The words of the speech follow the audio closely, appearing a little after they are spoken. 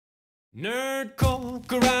Nerdcore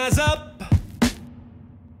could rise up.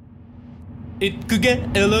 It could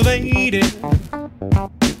get elevated.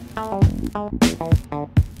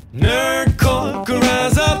 Nerdcore could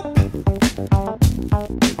rise up.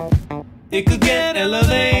 It could get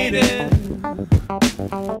elevated.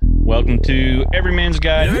 Welcome to Every Man's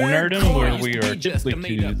Guide to Nerdom, where we are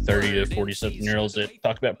typically two 30 to 40-something-year-olds that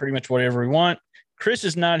talk about pretty much whatever we want. Chris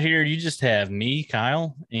is not here. You just have me,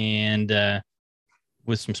 Kyle, and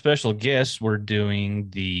with some special guests, we're doing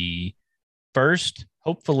the first,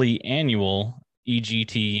 hopefully annual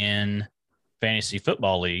EGTN Fantasy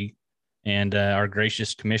Football League. And our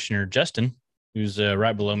gracious commissioner, Justin, who's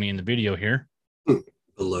right below me in the video here.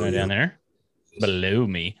 Down there. Below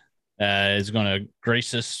me. Is going to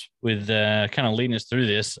grace us with kind of leading us through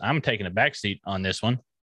this. I'm taking a backseat on this one.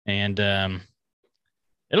 And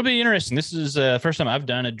it'll be interesting. This is the first time I've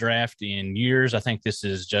done a draft in years. I think this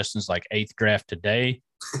is Justin's like 8th draft today.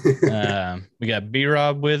 We got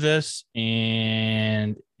B-Rob with us.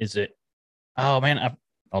 And is it? Oh, man.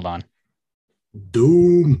 Hold on.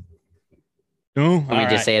 Doom. Let me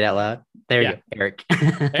just say it out loud. There you go, Eric.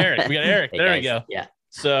 Eric. We got Eric. Hey, there guys. We go. Yeah.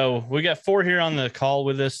 So we got 4 here on the call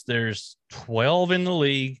with us. There's 12 in the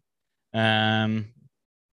league.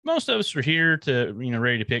 Most of us are here to,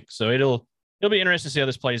 ready to pick. So it'll be interesting to see how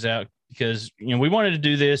this plays out because, we wanted to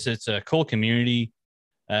do this. It's a cool community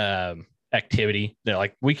activity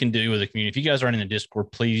that we can do with the community. If you guys aren't in the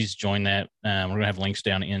Discord, please join that. We're going to have links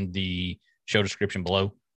down in the show description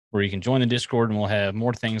below where you can join the Discord, and we'll have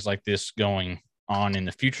more things like this going on in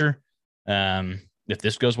the future. If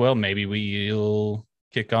this goes well, maybe we'll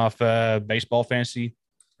kick off baseball fantasy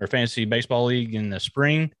or fantasy baseball league in the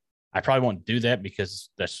spring. I probably won't do that because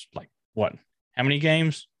that's how many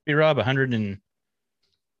games, B-Rob?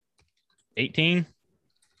 118?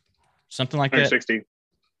 Something like that? 160.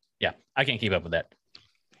 Yeah, I can't keep up with that.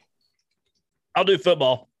 I'll do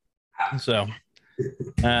football. So,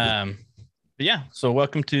 yeah. So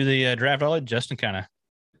welcome to the draft. I'll let Justin kind of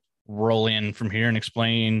roll in from here and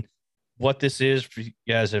explain what this is. For you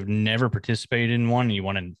guys have never participated in one, and you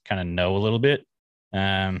want to kind of know a little bit.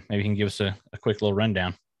 Maybe you can give us a quick little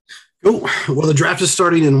rundown. Cool. Well, the draft is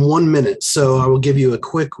starting in 1 minute, so I will give you a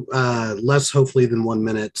quick, less hopefully than 1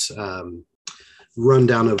 minute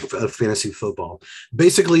rundown of fantasy football.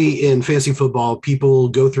 Basically, in fantasy football, people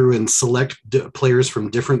go through and select players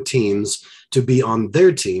from different teams to be on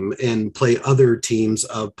their team and play other teams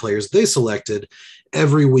of players they selected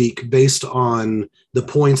every week based on the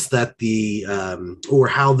points that or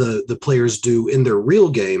how the players do in their real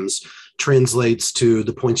games translates to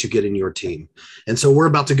the points you get in your team. And so we're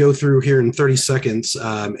about to go through here in 30 seconds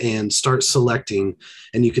and start selecting.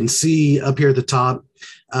 And you can see up here at the top,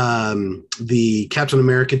 the Captain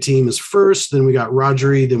America team is first. Then we got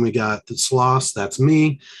Rodri. Then we got the Sloss. That's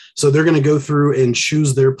me. So they're going to go through and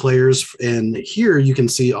choose their players. And here you can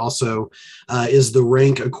see also is the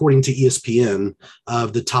rank according to ESPN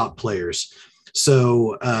of the top players.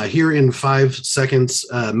 So here in 5 seconds,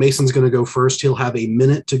 Mason's going to go first. He'll have a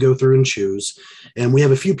minute to go through and choose. And we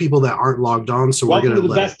have a few people that aren't logged on. So Welcome we're going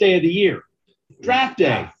to the best day of the year. Draft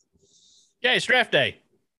day. Yeah, it's draft day.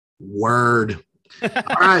 Word.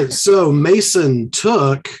 All right. So Mason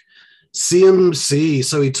took CMC.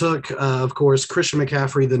 So he took, of course, Christian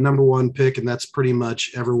McCaffrey, the number 1 pick. And that's pretty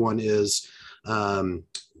much everyone is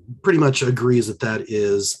pretty much agrees that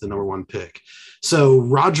is the number 1 pick. So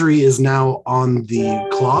Rodri is now on the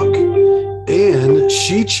clock, and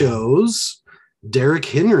she chose Derrick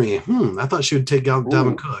Henry. I thought she would take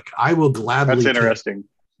Dalvin Cook. I will gladly. That's interesting.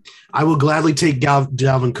 I will gladly take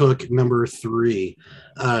Dalvin Cook number 3.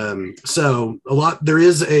 So there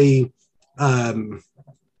is a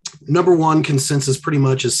number 1 consensus pretty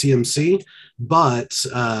much is CMC, but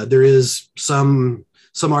there is some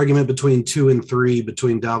argument between 2 and 3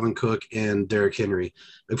 between Dalvin Cook and Derrick Henry.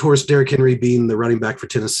 Of course, Derrick Henry being the running back for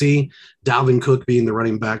Tennessee, Dalvin Cook being the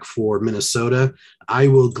running back for Minnesota. I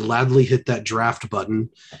will gladly hit that draft button.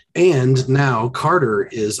 And now Carter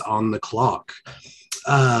is on the clock.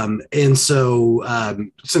 And so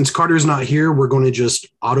since Carter's not here, we're going to just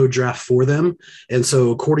auto draft for them. And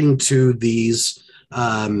so according to these,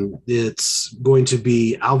 it's going to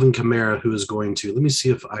be Alvin Kamara who is going to, let me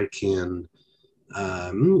see if I can,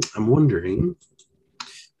 I'm wondering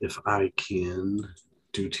if I can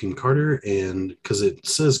do Team Carter, and because it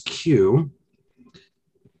says Q,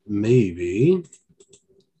 maybe.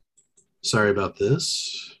 Sorry about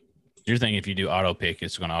this. You're thinking if you do auto pick,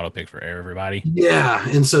 it's going to auto pick for everybody. Yeah,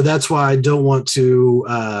 and so that's why I don't want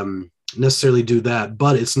to necessarily do that,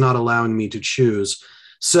 but it's not allowing me to choose.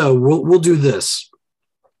 So we'll do this.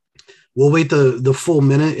 We'll wait the full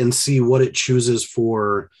minute and see what it chooses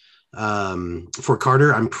for for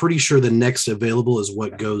Carter. I'm pretty sure the next available is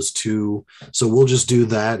what goes to. So we'll just do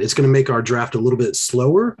that. It's going to make our draft a little bit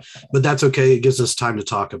slower, but that's okay. It gives us time to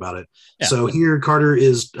talk about it. Yeah. So here Carter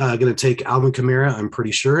is going to take Alvin Kamara, I'm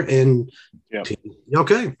pretty sure. And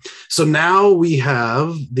okay. So now we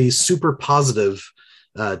have the super positive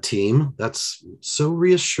team. That's so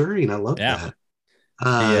reassuring. I love that.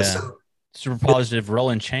 So, super positive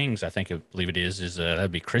Roland Chang's, I believe it is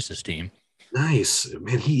that'd be Chris's team. Nice,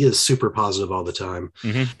 man. He is super positive all the time.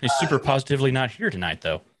 Mm-hmm. He's super positively not here tonight,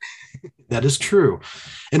 though. That is true.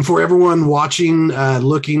 And for everyone watching,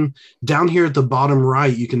 looking down here at the bottom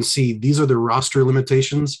right, you can see these are the roster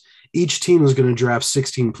limitations. Each team is going to draft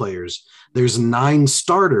 16 players. There's 9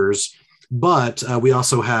 starters, but we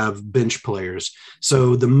also have bench players.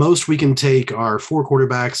 So the most we can take are 4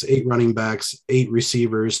 quarterbacks, 8 running backs, 8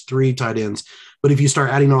 receivers, 3 tight ends. But if you start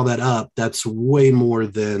adding all that up, that's way more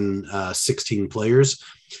than 16 players.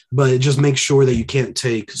 But it just makes sure that you can't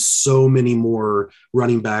take so many more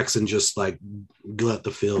running backs and just like glut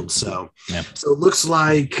the field. So it looks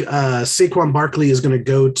like Saquon Barkley is going to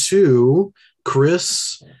go to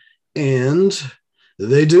Chris, and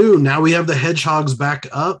they do. Now we have the Hedgehogs back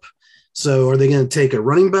up. So are they going to take a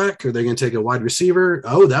running back? Are they going to take a wide receiver?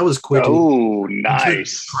 Oh, that was quick. Oh,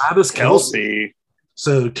 nice. Travis Kelce.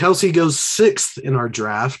 So Kelce goes 6th in our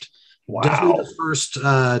draft. Wow. Definitely the first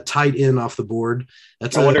tight end off the board. I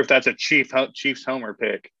wonder if that's a Chiefs homer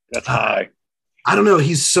pick. That's high. I don't know.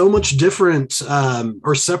 He's so much different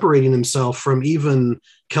or separating himself from even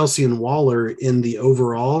Kelce and Waller in the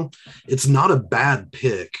overall. It's not a bad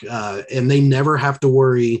pick. And they never have to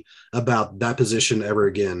worry about that position ever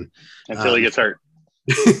again. Until he gets hurt.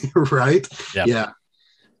 Right? Yep. Yeah.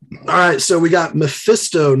 All right. So we got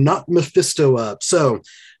Mephisto, not Mephisto up. So,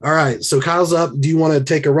 all right. So Kyle's up. Do you want to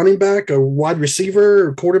take a running back, a wide receiver,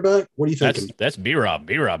 or quarterback? What are you thinking? That's B-Rob.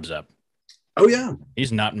 B-Rob's up. Oh, yeah.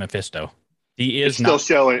 He's not Mephisto. He is It's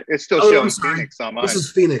showing Phoenix on mine. This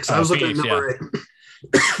is Phoenix. I was looking at number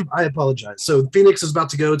 8. I apologize. So Phoenix is about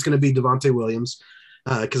to go. It's going to be Devontae Williams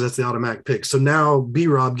because that's the automatic pick. So now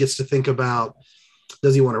B-Rob gets to think about,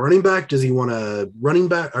 does he want a running back? Does he want a running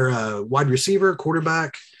back or a wide receiver,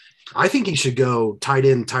 quarterback? I think he should go tight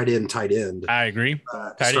end. I agree.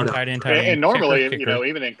 Tight end. And normally,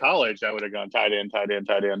 even in college, I would have gone tight end. But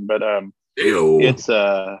it's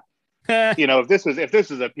if this was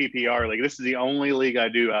a PPR league, this is the only league I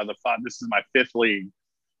do out of the 5. This is my 5th league,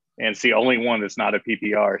 and it's the only one that's not a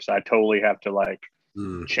PPR. So I totally have to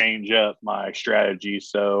change up my strategy.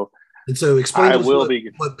 So explain what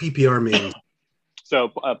PPR means. So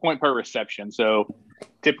point per reception. So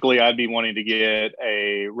typically I'd be wanting to get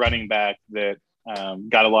a running back that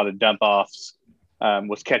got a lot of dump offs,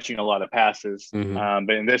 was catching a lot of passes. Mm-hmm.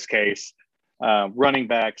 But in this case, running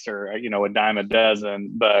backs are, a dime a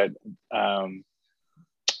dozen, but I'm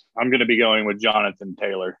going to be going with Jonathan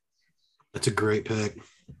Taylor. That's a great pick.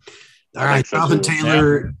 All right. Jonathan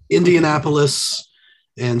Taylor, Indianapolis.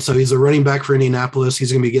 And so he's a running back for Indianapolis.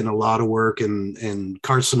 He's going to be getting a lot of work, and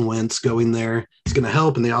Carson Wentz going there. It's going to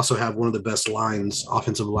help. And they also have one of the best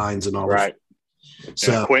offensive lines and all. Right.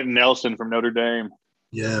 So Quentin Nelson from Notre Dame.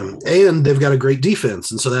 Yeah. And they've got a great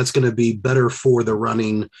defense. And so that's going to be better for the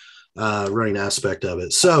running aspect of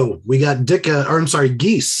it. So we got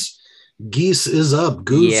Geese. Geese is up.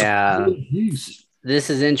 Goose. Yeah. Geese. This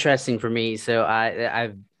is interesting for me. So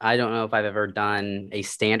I don't know if I've ever done a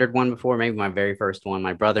standard one before. Maybe my very first one.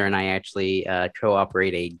 My brother and I actually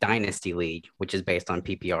co-operate a dynasty league, which is based on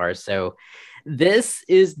PPR. So this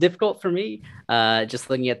is difficult for me,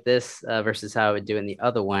 just looking at this versus how I would do in the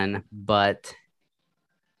other one. But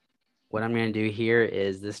what I'm going to do here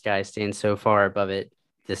is this guy stands so far above it.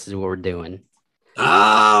 This is what we're doing.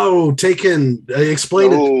 Oh,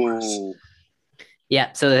 explain it to us.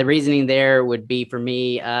 Yeah, so the reasoning there would be for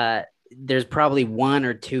me, there's probably 1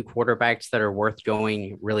 or 2 quarterbacks that are worth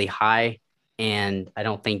going really high, and I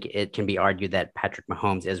don't think it can be argued that Patrick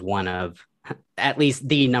Mahomes is one of at least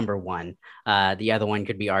the number one. The other one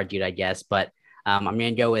could be argued, I guess, but I'm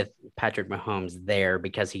going to go with Patrick Mahomes there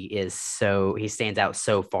because he stands out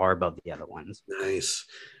so far above the other ones. Nice.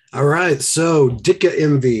 All right, so Dicka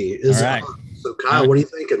MV is right. So Kyle, what are you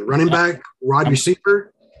thinking? Running back, wide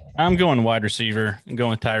receiver? I'm going wide receiver. I'm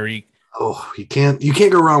going with Tyreek. Oh, you can't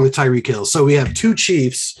go wrong with Tyreek Hill. So we have 2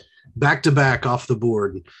 Chiefs back to back off the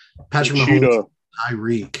board. Patrick Mahomes,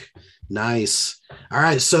 Tyreek. Nice. All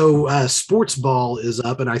right, so Sports Ball is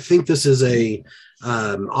up, and I think this is a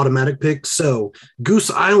automatic pick. So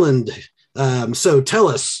Goose Island. So tell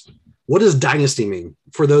us, what does dynasty mean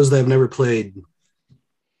for those that have never played?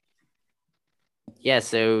 Yeah,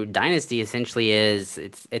 so dynasty essentially is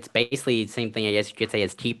it's basically the same thing I guess you could say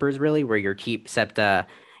as keepers really, where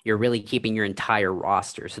you're really keeping your entire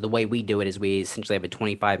roster. So the way we do it is we essentially have a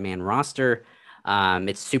 25-man roster.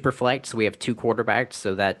 It's super flex, so we have two quarterbacks,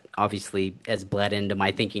 so that obviously has bled into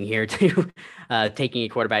my thinking here too, taking a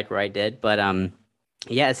quarterback where I did. But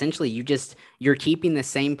yeah, essentially you're keeping the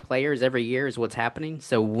same players every year is what's happening.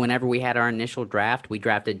 So whenever we had our initial draft, we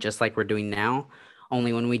drafted just like we're doing now.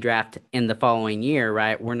 Only when we draft in the following year,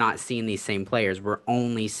 right, we're not seeing these same players. We're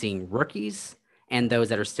only seeing rookies and those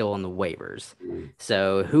that are still on the waivers.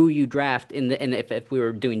 So who you draft and if we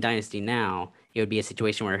were doing dynasty now, it would be a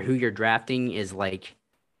situation where who you're drafting is like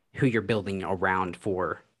who you're building around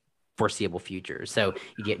for foreseeable future. So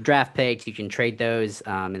you get draft picks, you can trade those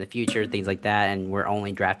in the future, things like that, and we're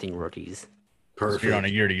only drafting rookies. Perfect. So you're on a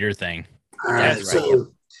year-to-year thing. All right. That's right,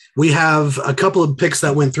 So we have a couple of picks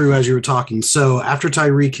that went through as you were talking. So after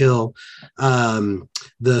Tyreek Hill,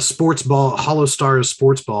 the sports ball, Hollow Stars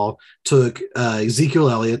sports ball took Ezekiel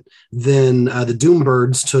Elliott. Then the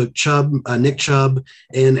Doombirds took Nick Chubb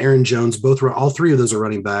and Aaron Jones. All three of those are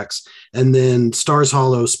running backs. And then Stars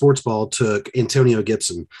Hollow sports ball took Antonio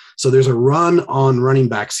Gibson. So there's a run on running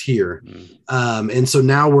backs here. And so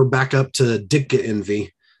now we're back up to Ditka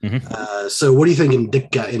Envy. Mm-hmm. So what are you thinking,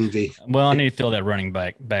 Ditka Envy? Well, I need to fill that running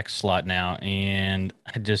back slot now, and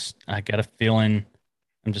I got a feeling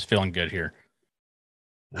I'm just feeling good here.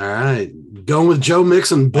 All right, going with Joe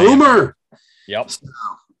Mixon, Boomer. Yep. So,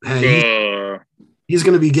 hey, he's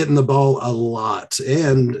going to be getting the ball a lot,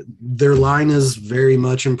 and their line is very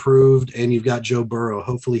much improved. And you've got Joe Burrow.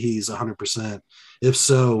 Hopefully, he's 100%. If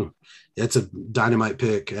so, it's a dynamite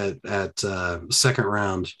pick at second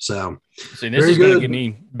round. So, see, this is going to get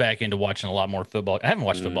me back into watching a lot more football. I haven't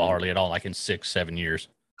watched football hardly at all, like in 6-7 years.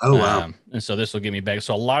 Oh wow! And so this will get me back.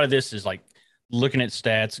 So a lot of this is like looking at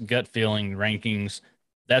stats, gut feeling, rankings.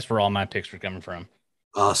 That's where all my picks are coming from.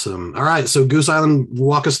 Awesome. All right, so Goose Island,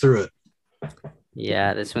 walk us through it.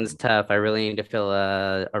 Yeah, this one's tough. I really need to fill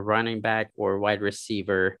a running back or wide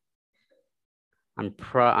receiver. What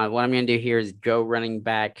I'm going to do here is go running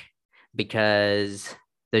back because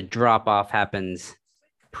the drop off happens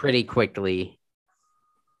pretty quickly.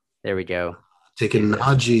 There we go. Taking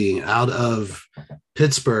Najee out of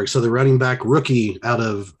Pittsburgh. So the running back rookie out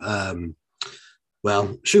of,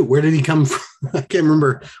 where did he come from? I can't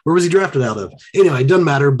remember. Where was he drafted out of? Anyway, it doesn't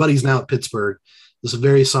matter, but he's now at Pittsburgh. This is a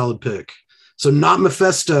very solid pick. So not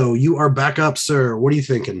Mephisto, you are back up, sir. What are you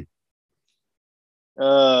thinking?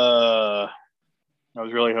 I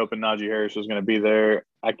was really hoping Najee Harris was going to be there.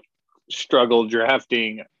 I struggled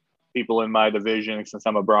drafting people in my division since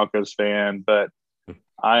I'm a Broncos fan, but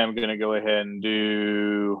I am going to go ahead and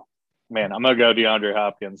I'm going to go DeAndre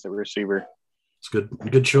Hopkins at receiver. It's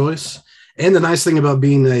good choice. And the nice thing about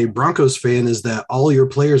being a Broncos fan is that all your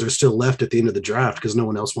players are still left at the end of the draft because no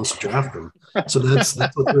one else wants to draft them. So that's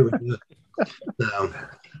what's really good. So,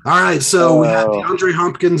 all right, so we have DeAndre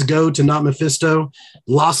Hopkins go to not Mephisto.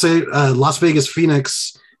 Las Vegas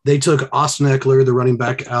Phoenix, they took Austin Eckler, the running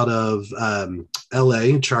back out of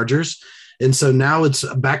LA Chargers. And so now it's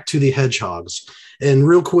back to the Hedgehogs. And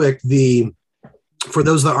real quick, for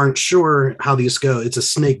those that aren't sure how these go, it's a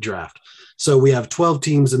snake draft. So we have 12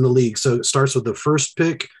 teams in the league. So it starts with the first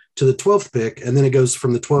pick to the 12th pick, and then it goes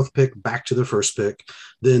from the 12th pick back to the first pick,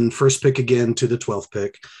 then first pick again to the 12th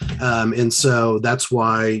pick. And so that's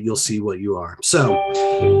why you'll see what you are.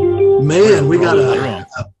 So, man, we got a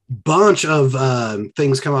bunch of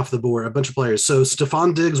things come off the board, a bunch of players. So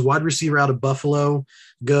Stephon Diggs, wide receiver out of Buffalo,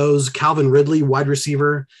 goes. Calvin Ridley, wide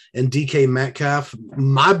receiver, and DK Metcalf.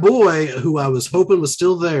 My boy, who I was hoping was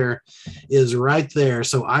still there, is right there.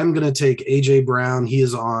 So I'm going to take A.J. Brown. He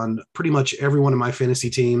is on pretty much every one of my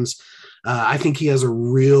fantasy teams. I think he has a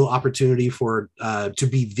real opportunity to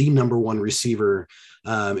be the number one receiver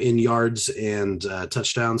in yards and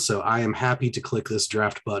touchdowns. So I am happy to click this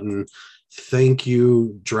draft button. Thank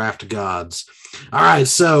you, draft gods. All right,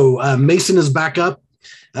 so Mason is back up.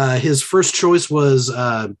 His first choice was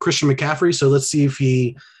Christian McCaffrey. So let's see if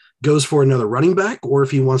he goes for another running back or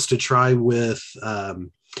if he wants to try with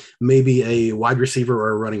maybe a wide receiver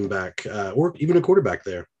or a running back or even a quarterback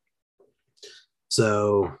there.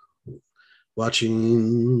 So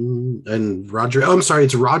watching and Roger. Oh, I'm sorry.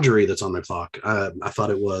 It's Rodgery that's on the clock. I thought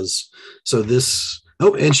it was. So this.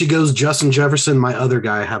 Oh, and she goes Justin Jefferson, my other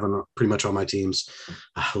guy I have on pretty much all my teams.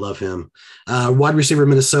 I love him. Wide receiver,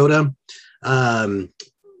 Minnesota.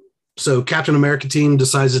 So Captain America team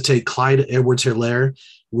decides to take Clyde Edwards-Helaire,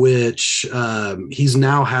 which he's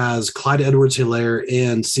now has Clyde Edwards-Helaire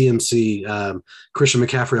and CMC Christian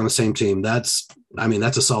McCaffrey on the same team. That's I mean,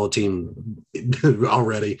 that's a solid team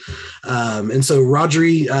already. And so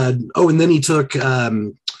Rodri, and then he took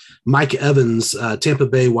Mike Evans, Tampa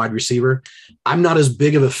Bay wide receiver. I'm not as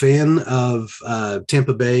big of a fan of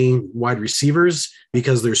Tampa Bay wide receivers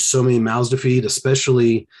because there's so many mouths to feed,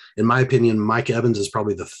 especially in my opinion, Mike Evans is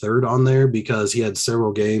probably the third on there because he had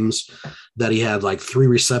several games that he had like 3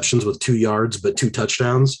 receptions with 2 yards, but 2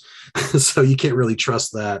 touchdowns. So you can't really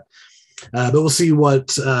trust that. But we'll see what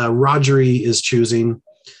Rodri is choosing.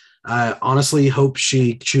 I honestly hope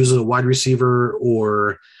she chooses a wide receiver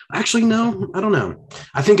or actually, no, I don't know.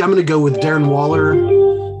 I think I'm going to go with Darren Waller.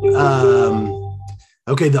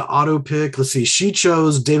 Okay, the auto pick. Let's see. She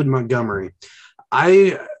chose David Montgomery.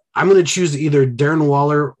 I'm going to choose either Darren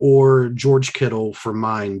Waller or George Kittle for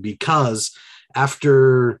mine because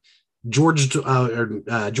after George Kittle,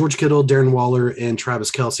 Darren Waller, and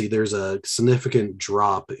Travis Kelce, there's a significant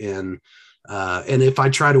drop in. And if I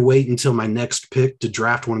try to wait until my next pick to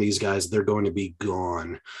draft one of these guys, they're going to be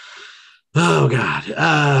gone. Oh, God.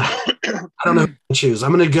 I don't know who to choose.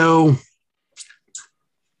 I'm going to go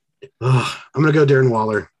Darren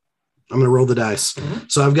Waller. I'm going to roll the dice.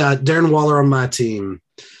 So I've got Darren Waller on my team.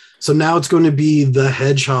 So now it's going to be the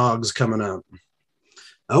Hedgehogs coming up.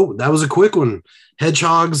 Oh, that was a quick one.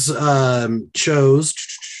 Hedgehogs chose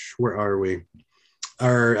 – where are we?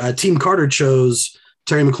 Our Team Carter chose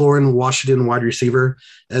Terry McLaurin, Washington wide receiver.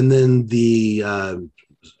 And then the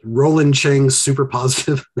Roland Chang super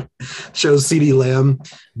positive chose CeeDee Lamb.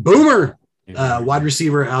 Boomer, wide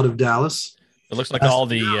receiver out of Dallas. It looks like all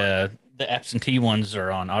the absentee ones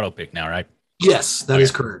are on auto pick now, right? Yes, that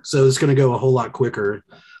is correct. So it's going to go a whole lot quicker,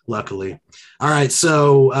 luckily. All right,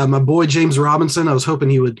 so my boy James Robinson, I was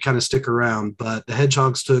hoping he would kind of stick around, but the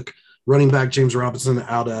Hedgehogs took running back James Robinson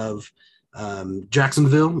out of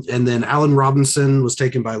Jacksonville, and then Allen Robinson was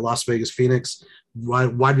taken by Las Vegas Phoenix,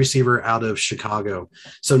 wide receiver out of Chicago.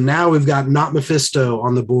 So now we've got Not Mephisto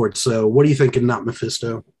on the board. So what do you think of Not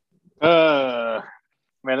Mephisto?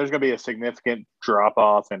 Man, there's going to be a significant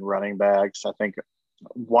drop-off in running backs. I think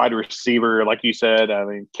wide receiver, like you said, I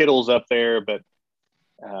mean, Kittle's up there, but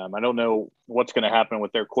I don't know what's going to happen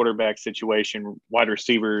with their quarterback situation. Wide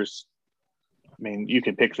receivers, I mean, you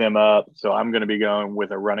can pick them up. So I'm going to be going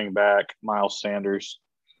with a running back, Miles Sanders.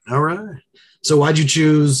 All right. So why'd you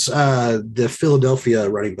choose the Philadelphia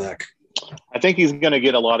running back? I think he's going to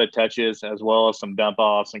get a lot of touches as well as some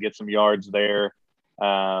dump-offs and get some yards there.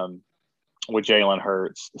 With Jalen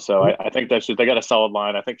Hurts. So I think that's just, they got a solid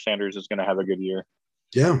line. I think Sanders is going to have a good year.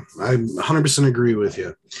 Yeah, I 100% agree with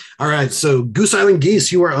you. All right, so Goose Island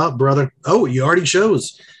Geese, you are up, brother. Oh, you already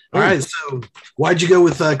chose. All right, so why'd you go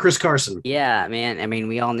with Chris Carson? Yeah, man. I mean,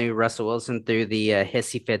 we all knew Russell Wilson through the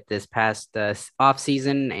hissy fit this past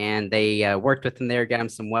offseason, and they worked with him there, got him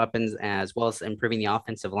some weapons, as well as improving the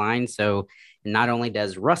offensive line. So not only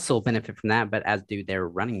does Russell benefit from that, but as do their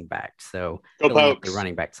running back. So go Pokes. The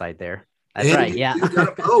running back side there. That's right. Yeah. You got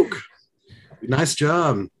a poke. Nice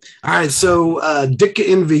job. All right. So, Dick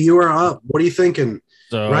Envy, you are up. What are you thinking?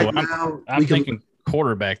 So I'm thinking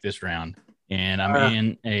quarterback this round, and I'm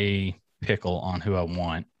in a pickle on who I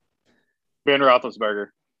want. Ben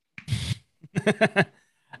Roethlisberger.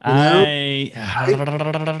 I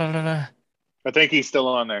think he's still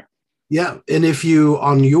on there. Yeah, and if you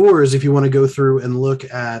want to go through and look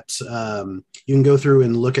at, you can go through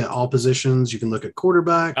and look at all positions. You can look at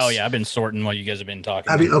quarterbacks. Oh yeah, I've been sorting what you guys have been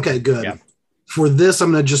talking. Okay, good. Yeah. For this,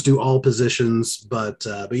 I'm going to just do all positions, but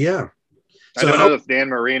yeah. I don't know if Dan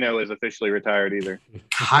Marino is officially retired either.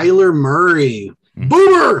 Kyler Murray,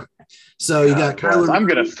 Boomer. So you got Kyler. I'm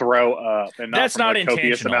going to throw up, and that's not a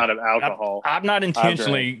copious amount of alcohol. I'm not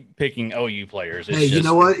intentionally picking OU players. Hey, you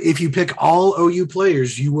know what? If you pick all OU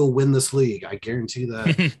players, you will win this league. I guarantee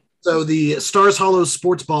that. So the Stars Hollow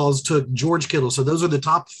Sports Balls took George Kittle. So those are the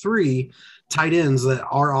top 3 tight ends that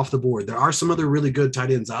are off the board. There are some other really good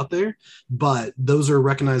tight ends out there, but those are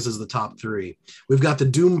recognized as the top 3. We've got the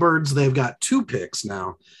Doombirds. They've got 2 picks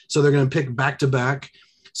now. So they're going to pick back-to-back.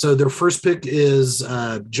 So their first pick is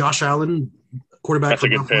Josh Allen, quarterback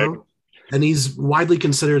from Buffalo, and he's widely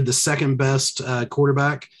considered the second best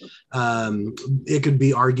quarterback. It could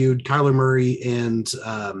be argued Kyler Murray and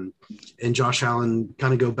Josh Allen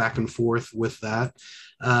kind of go back and forth with that.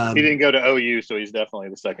 He didn't go to OU, so he's definitely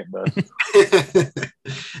the second best.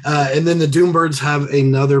 And then the Doombirds have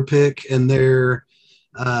another pick, and they're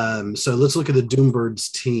so let's look at the Doombirds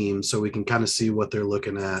team so we can kind of see what they're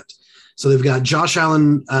looking at. So they've got Josh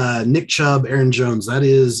Allen, Nick Chubb, Aaron Jones. That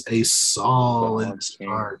is a solid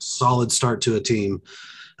start to a team.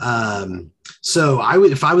 So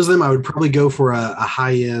if I was them, I would probably go for a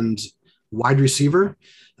high-end wide receiver.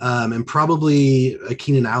 and probably a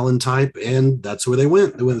Keenan Allen type, and that's where they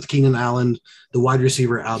went. They went with Keenan Allen, the wide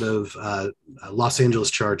receiver out of Los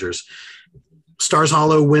Angeles Chargers. Stars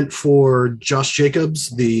Hollow went for Josh Jacobs,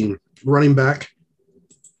 the running back.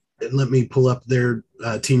 And let me pull up their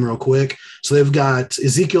team real quick. So they've got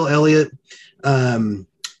Ezekiel Elliott,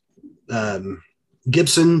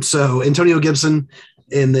 Gibson, so Antonio Gibson,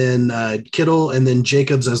 and then Kittle, and then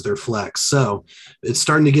Jacobs as their flex. So it's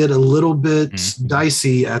starting to get a little bit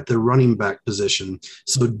dicey at the running back position.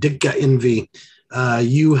 So Dick Envy,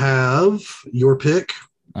 you have your pick.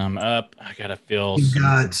 I'm up. I gotta feel. You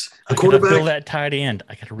got a quarterback. Feel that tight end.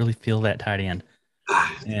 I gotta really feel that tight end.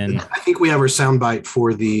 And I think we have our soundbite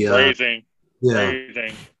for the. Amazing. Yeah.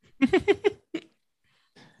 Amazing.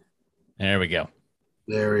 There we go.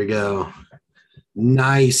 There we go.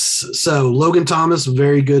 Nice. So Logan Thomas,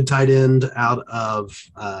 very good tight end out of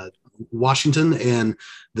Washington, and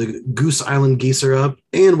the Goose Island Geese are up.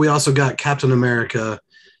 And we also got Captain America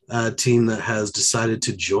team that has decided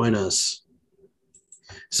to join us.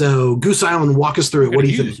 So Goose Island, walk us through it. What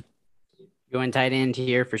do you think? Going tight end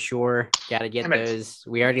here for sure. Got to get those.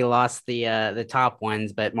 We already lost the top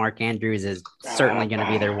ones, but Mark Andrews is certainly going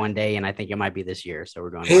to be there one day, and I think it might be this year. So we're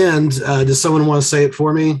going. And does someone want to say it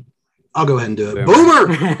for me? I'll go ahead and do it.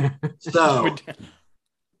 Boomer. So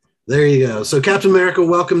there you go. So Captain America,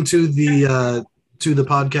 welcome to the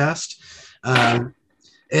podcast.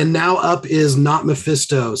 And now up is Not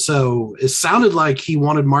Mephisto. So it sounded like he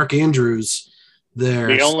wanted Mark Andrews there.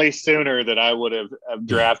 The only Sooner that I would have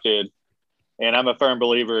drafted, and I'm a firm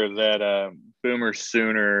believer that Boomer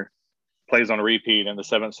Sooner plays on repeat in the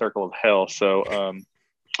seventh circle of hell. So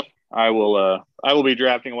I will be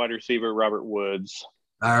drafting wide receiver Robert Woods.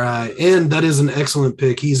 All right. And that is an excellent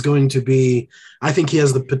pick. He's going to be, I think he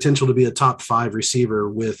has the potential to be a top 5 receiver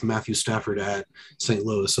with Matthew Stafford at St.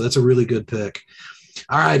 Louis. So that's a really good pick.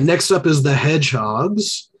 All right. Next up is the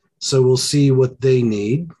Hedgehogs. So we'll see what they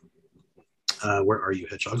need. Where are you,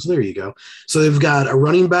 Hedgehogs? There you go. So they've got a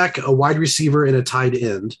running back, a wide receiver, and a tight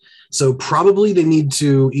end. So probably they need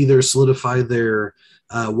to either solidify their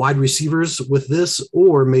wide receivers with this,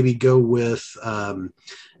 or maybe go with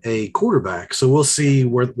a quarterback. So we'll see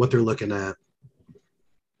what they're looking at.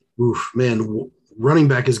 Oof, man, running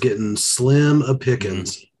back is getting slim a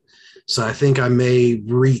pickings. So I think I may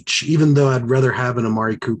reach, even though I'd rather have an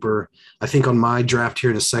Amari Cooper. I think on my draft here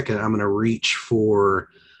in a second, I'm going to reach for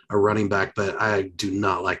a running back, but I do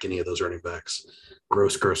not like any of those running backs.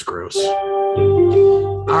 Gross. All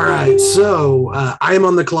right, so I am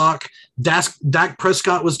on the clock. Dak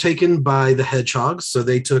Prescott was taken by the Hedgehogs, so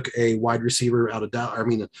they took a wide receiver out of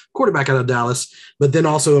a quarterback out of Dallas, but then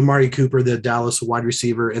also Amari Cooper, the Dallas wide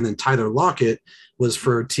receiver, and then Tyler Lockett was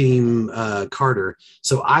for Team Carter.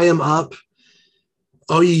 So I am up.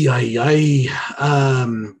 I'm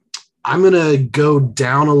gonna go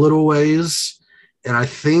down a little ways, and I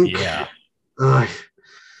think,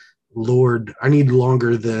 Lord, I need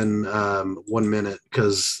longer than 1 minute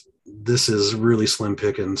because this is really slim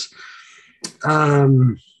pickings.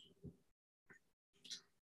 Lord,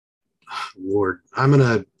 I'm going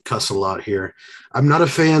to cuss a lot here. I'm not a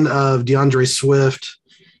fan of DeAndre Swift.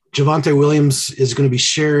 Javonte Williams is going to be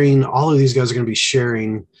sharing. All of these guys are going to be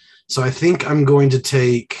sharing. So I think I'm going to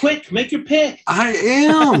take. Quick, make your pick. I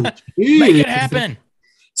am. Make it happen.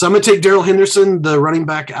 So I'm going to take Darrell Henderson, the running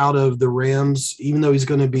back out of the Rams. Even though he's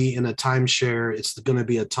going to be in a timeshare, it's going to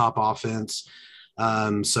be a top offense.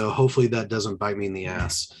 So hopefully that doesn't bite me in the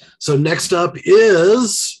ass. So next up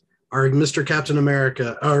is our Mr. Captain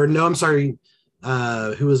America. Or no, I'm sorry.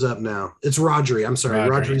 Who is up now? It's Rodri. I'm sorry.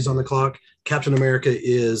 Rodri's on the clock. Captain America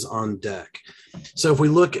is on deck. So if we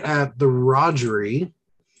look at the Rodri,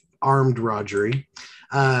 armed Rodri,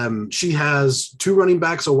 she has 2 running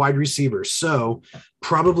backs, a wide receiver. So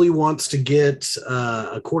probably wants to get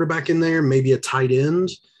a quarterback in there, maybe a tight end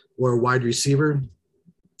or a wide receiver.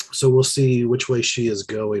 So we'll see which way she is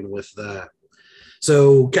going with that.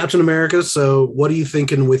 So Captain America, so what are you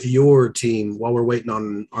thinking with your team while we're waiting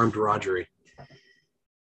on armed Rodri?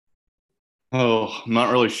 Oh, I'm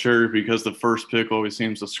not really sure because the first pick always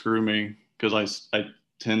seems to screw me because I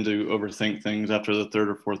tend to overthink things after the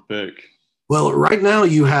 3rd or 4th pick. Well, right now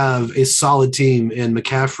you have a solid team in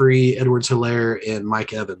McCaffrey, Edwards-Helaire, and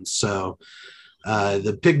Mike Evans. So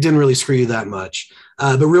the pick didn't really screw you that much.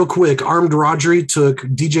 But real quick, armed Rodri took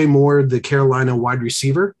DJ Moore, the Carolina wide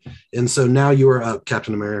receiver. And so now you are up,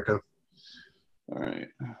 Captain America. All right.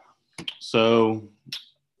 So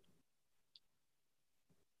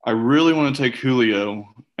I really want to take Julio,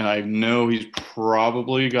 and I know he's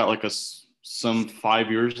probably got like some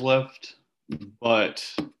 5 years left, but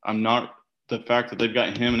I'm not – the fact that they've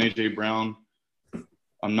got him and A.J. Brown,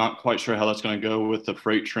 I'm not quite sure how that's going to go with the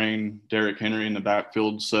freight train, Derrick Henry in the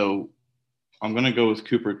backfield. So I'm going to go with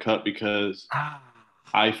Cooper Kupp because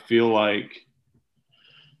I feel like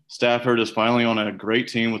Stafford is finally on a great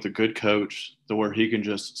team with a good coach to where he can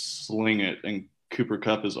just sling it. And Cooper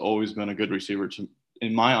Kupp has always been a good receiver.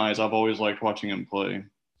 In my eyes, I've always liked watching him play.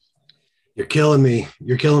 You're killing me.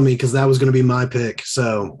 You're killing me because that was going to be my pick.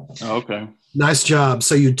 So, okay. Nice job.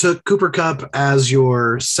 So you took Cooper Kupp as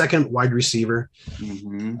your second wide receiver,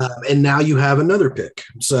 and now you have another pick.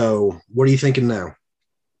 So what are you thinking now?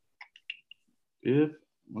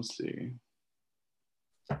 Let's see.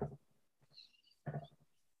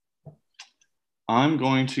 I'm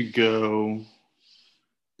going to go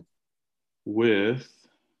with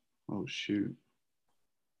 – oh, shoot.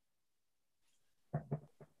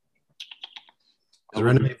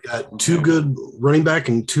 We've got two good running back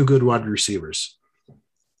and two good wide receivers.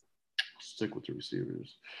 Stick with the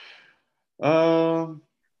receivers.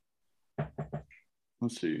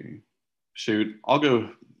 Let's see. Shoot, I'll go.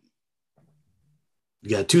 You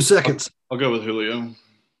got 2 seconds. I'll go with Julio.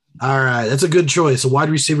 All right, that's a good choice. A wide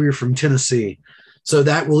receiver from Tennessee. So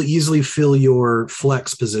that will easily fill your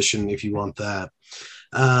flex position if you want that.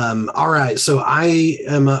 All right, so I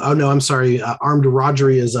am. I'm sorry. Armed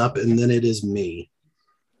Rodri is up, and then it is me.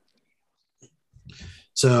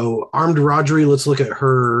 So Armed Rodri, let's look at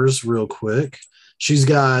hers real quick. She's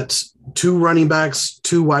got 2 running backs,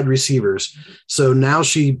 2 wide receivers. So now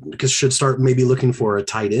she should start maybe looking for a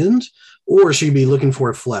tight end, or she'd be looking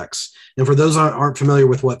for a flex. And for those aren't familiar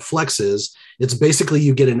with what flex is, it's basically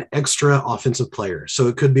you get an extra offensive player. So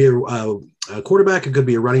it could be a quarterback, it could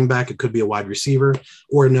be a running back, it could be a wide receiver,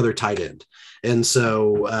 or another tight end. And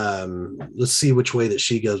so let's see which way that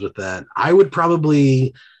she goes with that. I would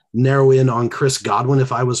probably narrow in on Chris Godwin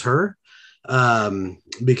if I was her,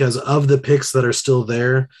 because of the picks that are still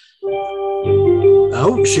there.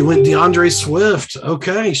 Oh, she went DeAndre Swift.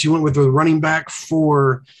 Okay, she went with the running back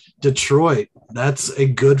for Detroit. That's a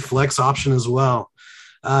good flex option as well.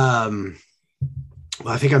 I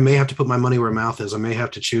think I may have to put my money where my mouth is. I may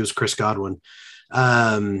have to choose Chris Godwin.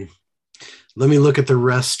 Let me look at the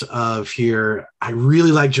rest of here. I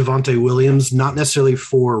really like Javonte Williams, not necessarily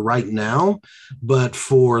for right now, but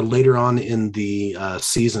for later on in the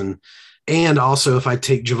season. And also, if I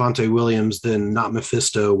take Javonte Williams, then Not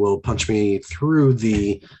Mephisto will punch me through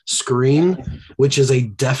the screen, which is a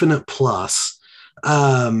definite plus.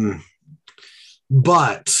 But,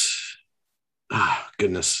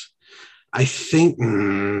 goodness, I think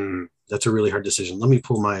that's a really hard decision. Let me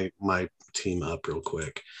pull my team up real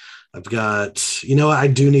quick. I've got, I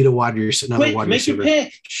do need a wide receiver. Make your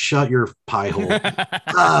pick. Shut your pie hole.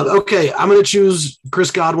 Okay, I'm going to choose Chris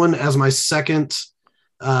Godwin as my second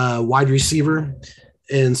wide receiver.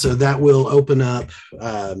 And so that will open up,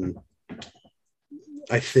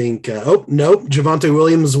 I think, Javonte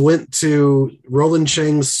Williams went to Roland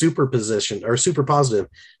Chang's super position or super positive.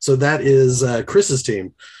 So that is Chris's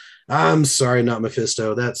team. I'm sorry, Not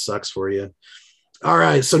Mephisto. That sucks for you. All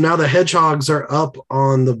right, so now the Hedgehogs are up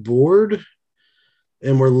on the board,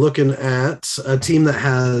 and we're looking at a team that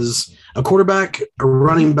has a quarterback, a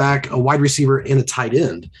running back, a wide receiver, and a tight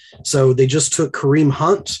end. So they just took Kareem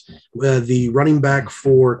Hunt, the running back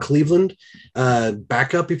for Cleveland,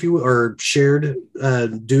 backup, if you will, or shared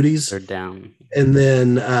duties. They're down. And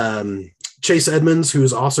then Chase Edmonds,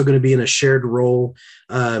 who's also going to be in a shared role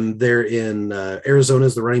there in Arizona,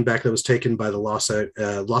 is the running back that was taken by the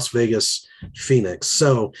Las Vegas Phoenix.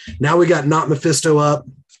 So now we got Not Mephisto up.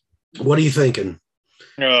 What are you thinking?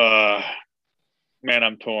 Man,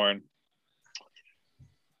 I'm torn.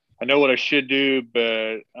 I know what I should do,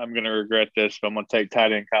 but I'm going to regret this. But I'm going to take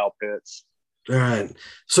tight end Kyle Pitts. All right.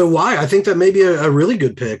 So why? I think that may be a really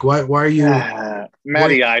good pick. Why are you?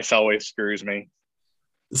 Matty Ice always screws me.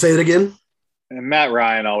 Say it again. And Matt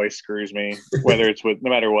Ryan always screws me, whether it's no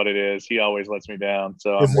matter what it is. He always lets me down.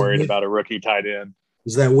 So I'm worried about a rookie tight end.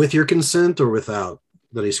 Is that with your consent or without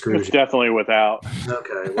that he screws you? Definitely without.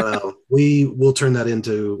 Okay. Well, we will turn that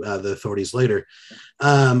into the authorities later.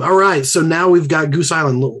 All right. So now we've got Goose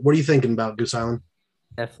Island. What are you thinking about Goose Island?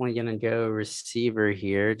 Definitely going to go receiver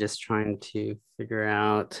here. Just trying to figure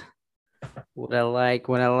out what I like.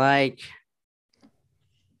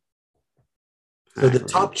 So the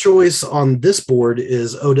top choice on this board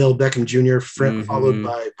is Odell Beckham Jr., followed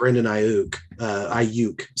by Brandon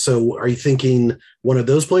Ayuk. So are you thinking one of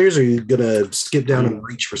those players, or are you going to skip down and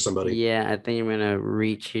reach for somebody? Yeah, I think I'm going to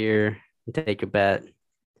reach here and take a bet.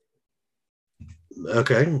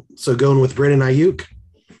 Okay, so going with Brandon Ayuk.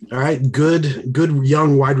 All right, good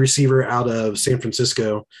young wide receiver out of San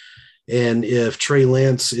Francisco. And if Trey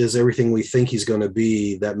Lance is everything we think he's going to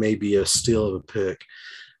be, that may be a steal of a pick.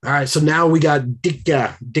 All right, so now we got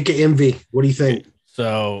Dicka Envy. What do you think?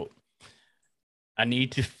 So I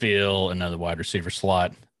need to fill another wide receiver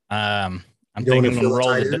slot. I'm thinking I'm going to roll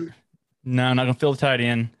the No, I'm not going to fill the tight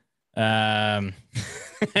end.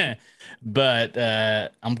 But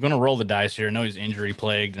I'm going to roll the dice here. I know he's injury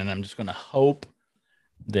plagued, and I'm just going to hope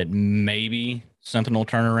that maybe something will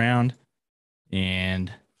turn around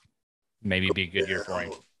and maybe be a good year for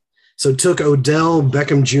him. So took Odell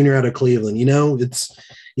Beckham Jr. out of Cleveland. You know, it's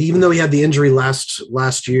even though he had the injury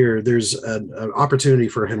last year, there's an opportunity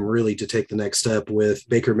for him really to take the next step with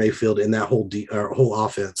Baker Mayfield in that whole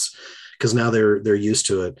offense, because now they're used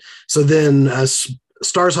to it. So then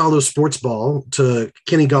Stars Hollow Sports Ball took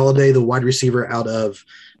Kenny Golladay, the wide receiver out of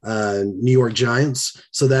New York Giants.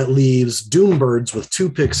 So that leaves Doombirds with 2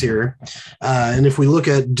 picks here. And if we look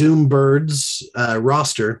at Doombird's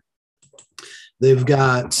roster, they've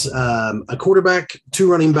got a quarterback,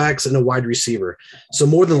 2 running backs, and a wide receiver. So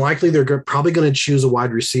more than likely, they're probably going to choose a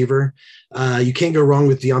wide receiver. You can't go wrong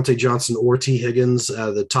with Deontay Johnson or T. Higgins,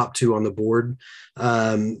 the top 2 on the board.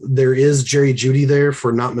 There is Jerry Jeudy there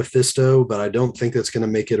for Not Mephisto, but I don't think that's going to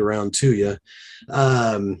make it around to you.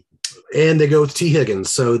 And they go with T. Higgins,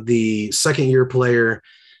 so the second-year player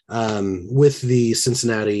with the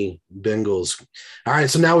Cincinnati Bengals. All right,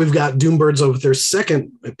 so now we've got Doombirds with their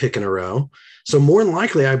second pick in a row. So more than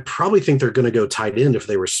likely, I probably think they're going to go tight end if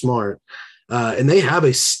they were smart. And they have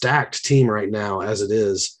a stacked team right now as it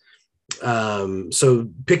is. So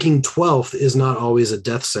picking 12th is not always a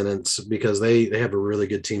death sentence because they have a really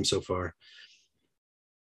good team so far.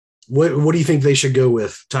 What do you think they should go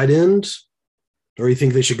with? Tight end? Or you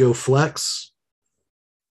think they should go flex?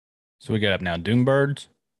 So we got up now Doombirds?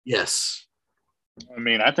 Yes. I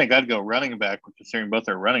mean, I think I'd go running back, considering both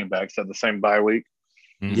their running backs have the same bye week.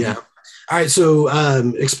 Mm-hmm. Yeah. All right. So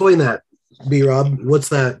explain that, B-Rob. What's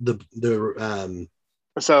that?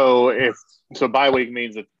 So bye week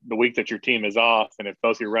means that the week that your team is off, and if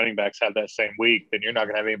both your running backs have that same week, then you're not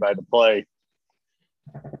going to have anybody to play.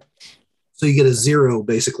 So you get a 0,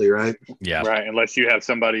 basically, right? Yeah. Right, unless you have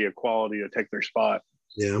somebody of quality to take their spot.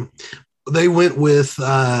 Yeah. They went with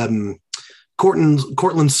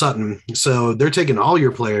Cortland Sutton. So they're taking all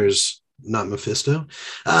your players, not Mephisto.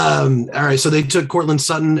 All right. So they took Cortland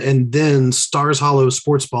Sutton, and then Stars Hollow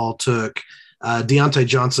Sports Ball took Deontay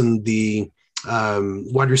Johnson, the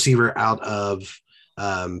wide receiver out of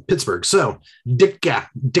Pittsburgh. So Dicka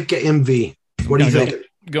MV. What do you think?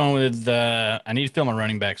 Going with I need to fill my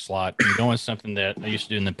running back slot. I'm going with something that I used to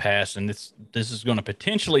do in the past, and this is going to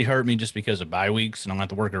potentially hurt me just because of bye weeks, and I'm going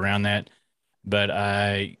to have to work around that. But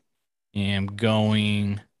I am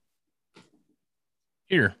going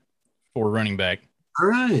here for running back. All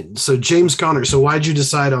right. So James Conner. So why'd you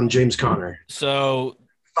decide on James Conner? So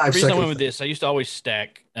 5 the reason I seconds. went with this, I used to always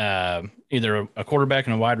stack either a quarterback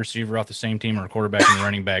and a wide receiver off the same team, or a quarterback and a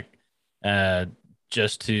running back,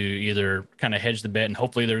 just to either kind of hedge the bet and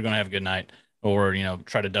hopefully they're going to have a good night, or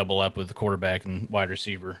try to double up with the quarterback and wide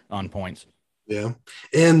receiver on points. Yeah.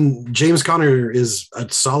 And James Conner is a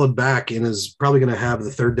solid back and is probably going to have the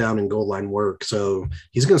third down and goal line work. So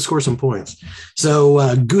he's going to score some points.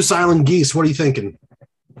 So Goose Island Geese, what are you thinking?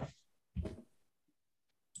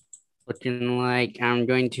 Looking like I'm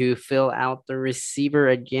going to fill out the receiver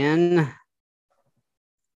again.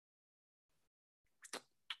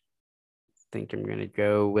 I think I'm going to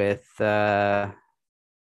go with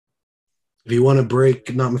if you want to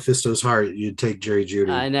break Not Mephisto's heart, you'd take Jerry Jeudy.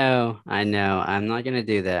 I know. I'm not going to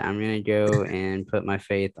do that. I'm going to go and put my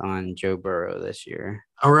faith on Joe Burrow this year.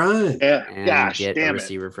 All right. Yeah. And Gosh, get damn a it.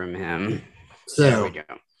 receiver from him. There So, we go.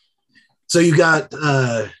 so you got,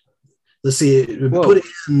 let's see, Whoa. put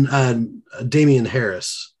in Damian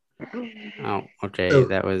Harris. Oh, okay. So-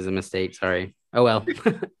 That was a mistake. Sorry. Oh, well.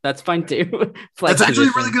 That's fine, too. That's actually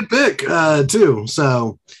a really good pick, too.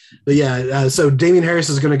 So, but yeah, so Damian Harris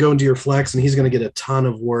is going to go into your flex, and he's going to get a ton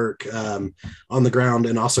of work on the ground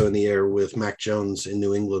and also in the air with Mac Jones in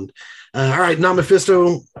New England. All right, Not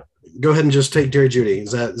Mephisto, go ahead and just take Jerry Jeudy.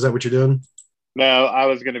 Is that what you're doing? No, I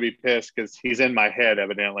was going to be pissed because he's in my head,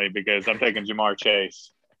 evidently, because I'm taking Jamar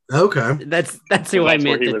Chase. Okay. That's who I That's where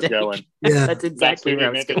meant he to was take. going. Yeah. That's That's exactly who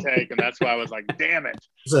where he I was meant to going. take, and that's why I was like, damn it.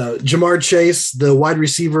 So Jamar Chase, the wide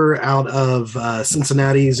receiver out of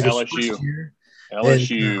Cincinnati, is his LSU. first year.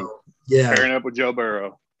 LSU And, yeah. pairing up with Joe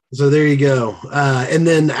Burrow. So there you go. And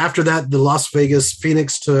then after that, the Las Vegas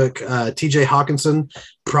Phoenix took TJ Hawkinson,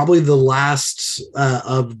 probably the last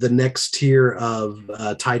of the next tier of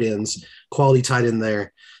tight ends, quality tight end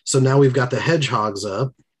there. So now we've got the Hedgehogs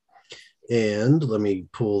up. And let me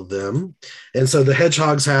pull them. And so the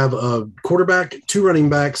Hedgehogs have a quarterback, 2 running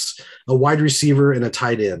backs, a wide receiver, and a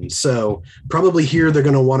tight end. So probably here they're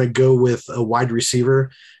going to want to go with a wide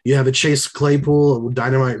receiver. You have a Chase Claypool, a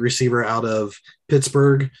dynamite receiver out of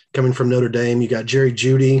Pittsburgh, coming from Notre Dame. You got Jerry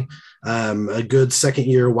Jeudy, a good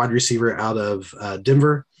second-year wide receiver out of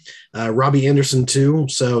Denver. Robbie Anderson too.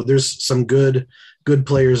 So there's some good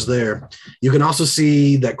players there. You can also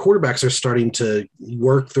see that quarterbacks are starting to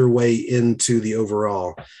work their way into the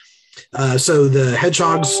overall. So the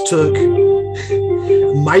Hedgehogs took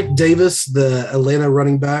Mike Davis, the Atlanta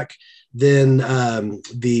running back. Then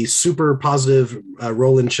the super positive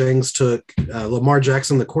Roland Changs took Lamar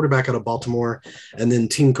Jackson, the quarterback out of Baltimore. And then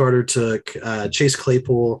Team Carter took Chase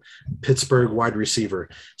Claypool, Pittsburgh wide receiver.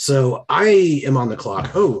 So I am on the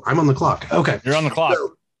clock. Oh, I'm on the clock. Okay. You're on the clock.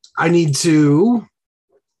 So I need to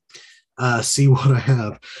see what I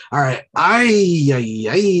have. All right. I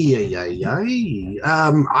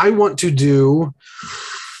want to do,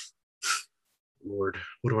 Lord,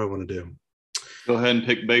 what do I want to do? Go ahead and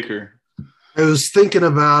pick Baker. I was thinking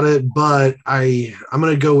about it, but I'm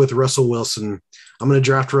going to go with Russell Wilson. I'm going to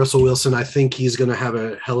draft Russell Wilson. I think he's going to have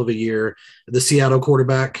a hell of a year, the Seattle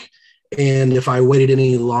quarterback. And if I waited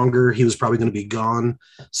any longer, he was probably going to be gone.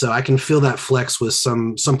 So I can feel that flex with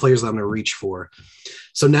some players that I'm going to reach for.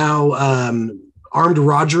 So now Armed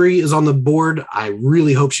Rodgery is on the board. I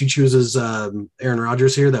really hope she chooses Aaron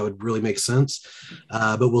Rodgers here. That would really make sense.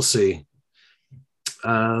 But we'll see.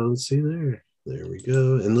 Let's see there. There we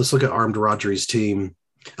go. And let's look at Armed Rodgery's team.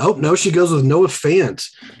 Oh, no, she goes with Noah Fant,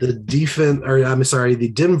 the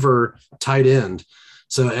Denver tight end.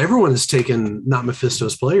 So everyone is taking not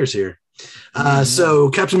Mephisto's players here.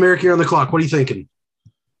 So Captain America, you're on the clock. What are you thinking?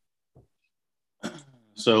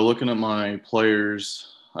 So looking at my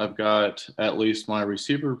players, I've got at least my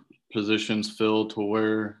receiver positions filled to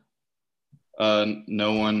where I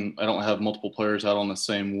don't have multiple players out on the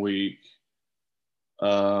same week.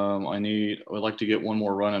 I would like to get one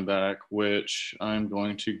more running back, which I'm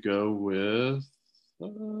going to go with.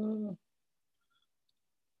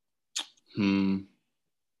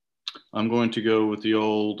 I'm going to go with the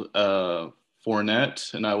old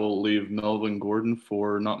Fournette, and I will leave Melvin Gordon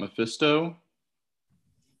for not Mephisto.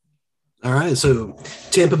 All right, so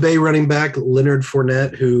Tampa Bay running back Leonard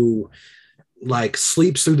Fournette, who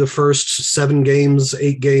sleeps through the first 8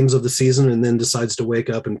 games of the season, and then decides to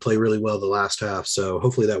wake up and play really well the last half. So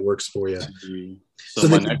hopefully that works for you. So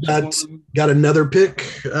then you got another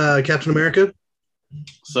pick, Captain America.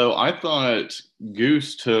 So I thought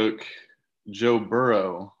Goose took Joe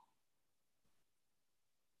Burrow.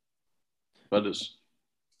 But did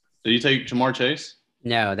you take Jamar Chase?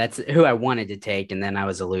 No, that's who I wanted to take, and then I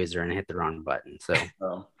was a loser and hit the wrong button. So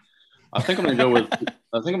I think I'm gonna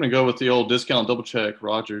go with the old discount double check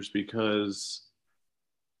Rodgers because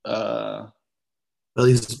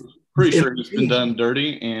he's pretty sure he's been done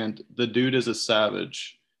dirty, and the dude is a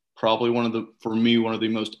savage. Probably one of the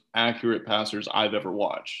most accurate passers I've ever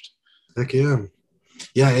watched. Heck yeah.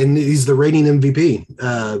 Yeah, and he's the reigning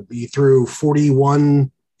MVP. He threw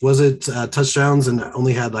 41 touchdowns and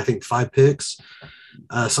only had, I think, 5 picks,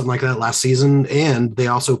 something like that last season. And they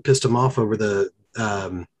also pissed him off over the,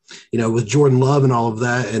 with Jordan Love and all of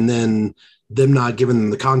that. And then them not giving him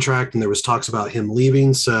the contract, and there was talks about him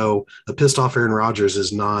leaving. So a pissed off Aaron Rodgers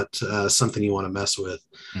is not something you want to mess with.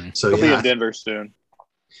 So he'll be in Denver soon.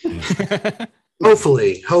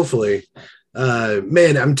 Hopefully.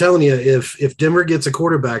 Man, I'm telling you, if Denver gets a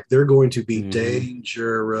quarterback, they're going to be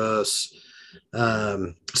dangerous.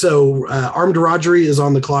 Armed Rodgery is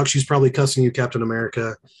on the clock. She's probably cussing you, Captain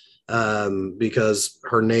America, because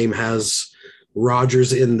her name has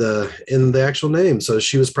Rodgers in the actual name. So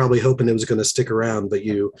she was probably hoping it was going to stick around, but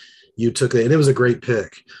you took it, and it was a great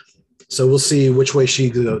pick. So we'll see which way she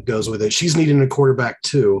goes with it. She's needing a quarterback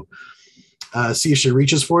too. See if she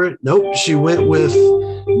reaches for it. Nope, she went with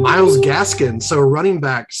Myles Gaskin, so a running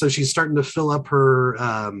back. So she's starting to fill up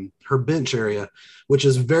her bench area, which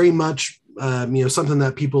is very much something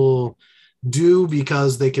that people do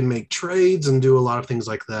because they can make trades and do a lot of things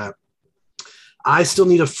like that. I still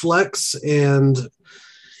need a flex, and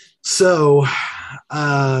so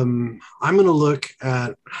I'm going to look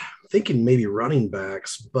at thinking maybe running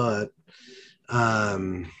backs, but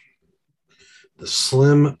the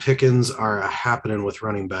slim pickings are happening with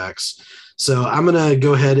running backs. So I'm going to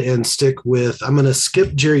go ahead and I'm going to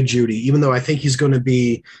skip Jerry Jeudy, even though I think he's going to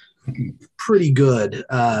be pretty good.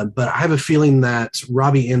 But I have a feeling that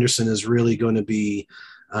Robbie Anderson is really going to be,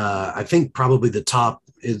 I think probably the top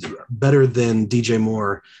is better than DJ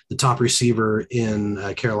Moore, the top receiver in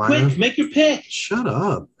Carolina. Quick, make your pick. Shut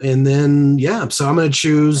up. And then, so I'm going to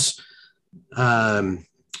choose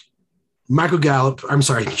Michael Gallup. I'm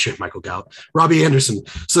sorry, Michael Gallup. Robbie Anderson.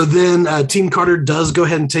 So then Team Carter does go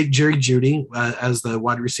ahead and take Jerry Jeudy as the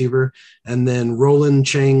wide receiver. And then Roland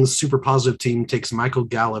Chang's super positive team takes Michael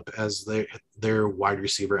Gallup as their wide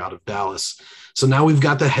receiver out of Dallas. So now we've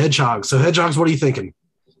got the Hedgehogs. So Hedgehogs, what are you thinking?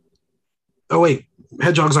 Oh, wait.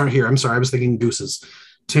 Hedgehogs aren't here. I'm sorry. I was thinking gooses.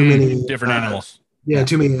 Too many. Different animals. Yeah,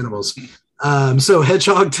 too many animals. So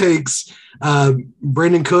Hedgehog takes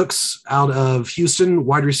Brandon Cooks out of Houston,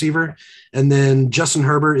 wide receiver. And then Justin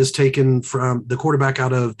Herbert is taken from the quarterback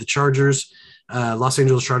out of the Chargers, Los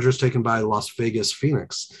Angeles Chargers, taken by Las Vegas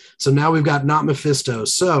Phoenix. So now we've got Not Mephisto.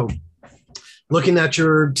 So looking at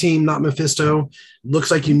your team, Not Mephisto, looks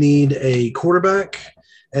like you need a quarterback,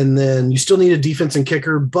 and then you still need a defense and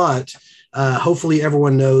kicker, but hopefully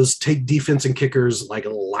everyone knows take defense and kickers like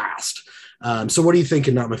last. So what are you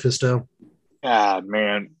thinking, Not Mephisto? God,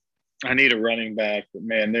 man, I need a running back, but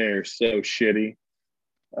man, they're so shitty.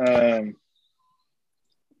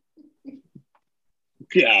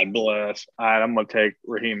 God bless. All right, I'm going to take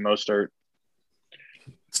Raheem Mostert.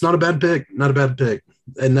 It's not a bad pick. Not a bad pick.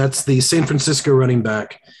 And that's the San Francisco running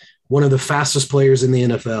back, one of the fastest players in the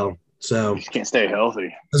NFL. So He can't stay healthy.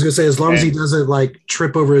 I was going to say, as long as he doesn't like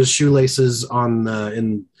trip over his shoelaces on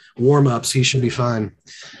in warm-ups, he should be fine.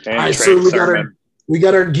 And All right, so we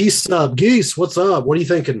got our Geese up. Geese, what's up? What are you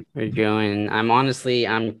thinking? We're going.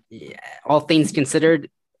 All things considered,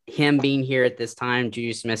 him being here at this time,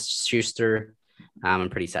 Juju Smith-Schuster, I'm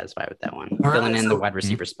pretty satisfied with that one. Filling in the wide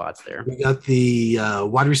receiver spots there. We got the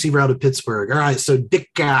wide receiver out of Pittsburgh. All right, so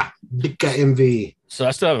Dicka MV. So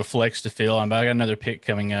I still have a flex to fill, but I got another pick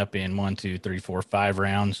coming up in 1, 2, 3, 4, 5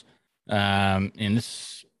 rounds. And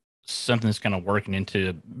this is something that's kind of working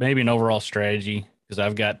into maybe an overall strategy, because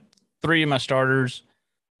I've got 3 of my starters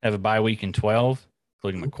have a bye week in 12,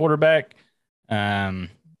 including my quarterback. And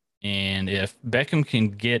if Beckham can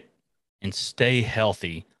get and stay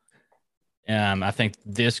healthy, I think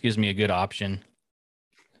this gives me a good option.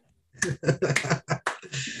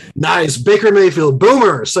 Nice. Baker Mayfield.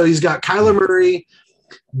 Boomer. So he's got Kyler Murray,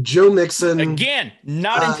 Joe Mixon. Again,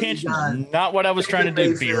 not intentional. Not what I was trying to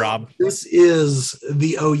do, B-Rob. This is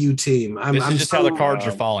the OU team. I'm just how the cards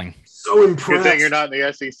are falling. So impressed. Good thing you're not in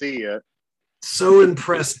the SEC yet. So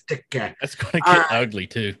impressed, Dicka. That's going to get ugly,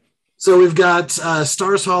 too. So we've got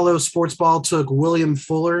Stars Hollow Sports Ball took William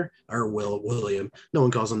Fuller, or William. No one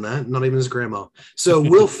calls him that, not even his grandma. So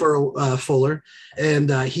Will Fuller, and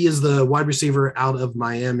he is the wide receiver out of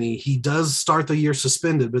Miami. He does start the year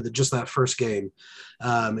suspended, but just that first game.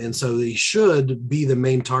 And so he should be the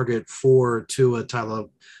main target for Tua Tagovailoa.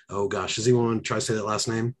 Oh, gosh. Does anyone want to try to say that last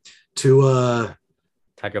name? Tua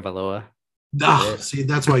Tagovailoa. See,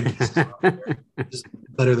 that's why he's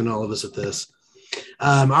better than all of us at this.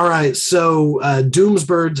 All right, so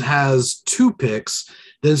Doomsbirds has 2 picks.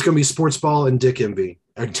 Then it's going to be Sports Ball and Dicka Envy.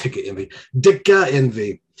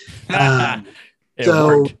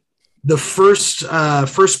 So the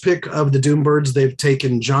first pick of the Doombirds, they've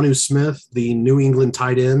taken Jonnu Smith, the New England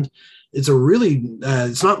tight end. It's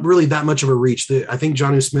it's not really that much of a reach. I think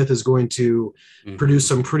Jonnu Smith is going to produce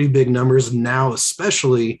some pretty big numbers now,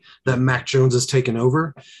 especially that Mac Jones has taken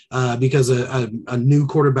over, because a new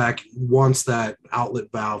quarterback wants that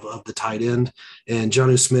outlet valve of the tight end. And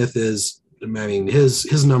Jonnu Smith his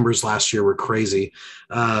numbers last year were crazy.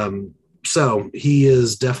 So he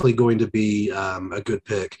is definitely going to be a good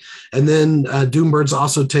pick. And then Doombirds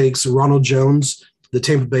also takes Ronald Jones, the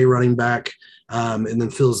Tampa Bay running back, and then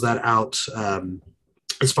fills that out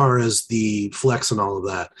as far as the flex and all of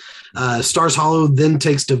that. Stars Hollow then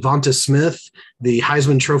takes Devonta Smith, the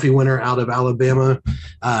Heisman Trophy winner out of Alabama,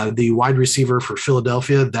 the wide receiver for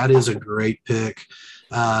Philadelphia. That is a great pick.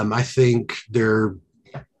 I think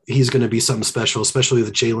he's going to be something special, especially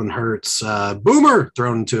with Jalen Hurts. Boomer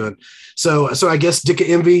thrown into it. So I guess Dicka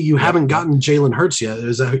Envy, you haven't gotten Jalen Hurts yet.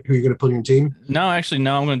 Is that who you're going to put in your team? No, actually,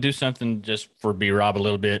 no. I'm going to do something just for B-Rob a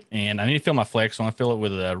little bit, and I need to fill my flex. I want to fill it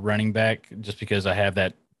with a running back just because I have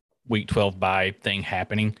that week 12 bye thing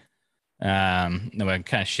happening. Then I can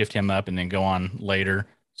kind of shift him up and then go on later.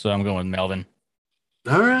 So I'm going with Melvin.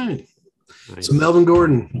 All right. Nice. So Melvin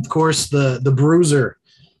Gordon, of course, the bruiser.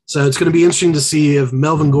 So it's going to be interesting to see if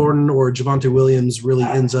Melvin Gordon or Javonte Williams really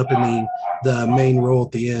ends up in the main role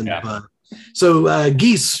at the end. Yeah. So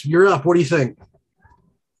Geese, you're up. What do you think?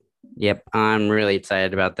 Yep, I'm really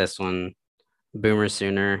excited about this one. Boomer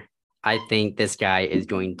Sooner. I think this guy is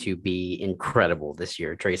going to be incredible this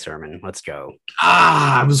year. Trey Sermon, let's go.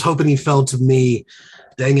 I was hoping he fell to me.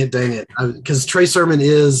 Dang it. Because Trey Sermon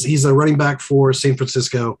he's a running back for San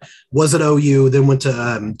Francisco, was at OU, then went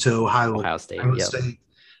to Ohio State.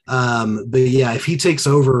 But yeah, if he takes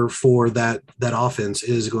over for that offense, it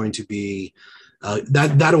is going to be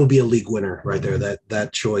that will be a league winner right there.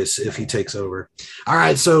 That choice if he takes over. All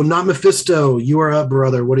right, so not Mephisto, you are up,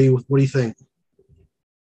 brother. What do you think?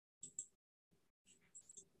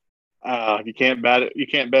 You can't bet it. You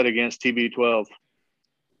can't bet against TB12. All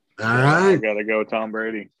right, got to go with Tom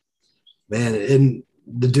Brady. Man, and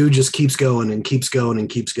the dude just keeps going and keeps going and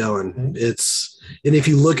keeps going. And if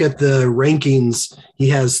you look at the rankings, he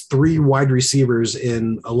has 3 wide receivers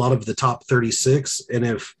in a lot of the top 36. And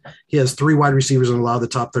if he has 3 wide receivers in a lot of the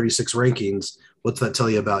top 36 rankings, what's that tell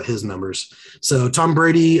you about his numbers? So Tom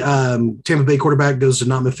Brady, Tampa Bay quarterback, goes to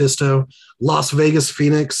not Mephisto. Las Vegas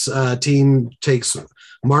Phoenix team takes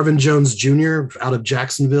Marvin Jones Jr. out of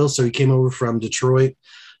Jacksonville. So he came over from Detroit.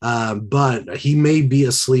 But he may be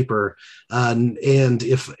a sleeper. And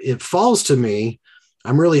if it falls to me,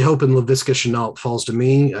 I'm really hoping Laviska Shenault falls to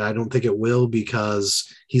me. I don't think it will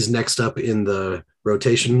because he's next up in the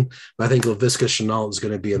rotation. But I think Laviska Shenault is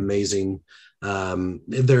going to be amazing.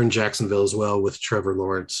 They're in Jacksonville as well with Trevor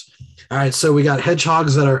Lawrence. All right, so we got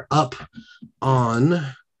Hedgehogs that are up on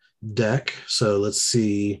deck. So let's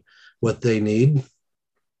see what they need.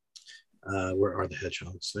 Where are the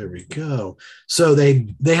Hedgehogs? There we go. So they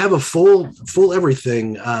have a full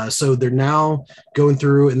everything. So they're now going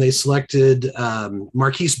through and they selected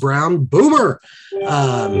Marquise Brown, Boomer.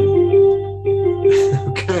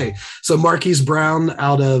 Okay, so Marquise Brown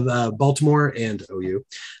out of Baltimore and OU.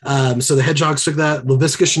 So the Hedgehogs took that.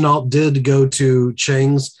 Laviska Shenault did go to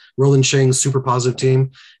Roland Chang's super positive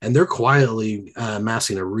team, and they're quietly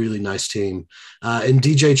amassing a really nice team. And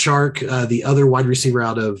DJ Chark, the other wide receiver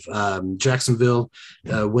out of Jacksonville,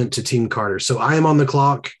 went to Team Carter. So I am on the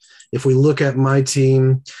clock. If we look at my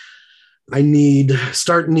team, I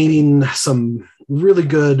start needing some really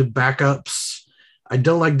good backups. I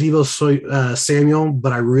don't like Deebo Samuel,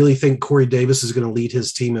 but I really think Corey Davis is going to lead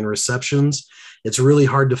his team in receptions. It's really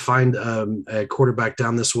hard to find a quarterback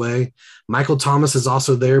down this way. Michael Thomas is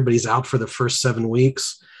also there, but he's out for the first 7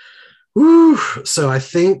 weeks. Woo! So I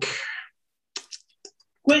think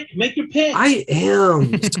 – Quick, make your pick. I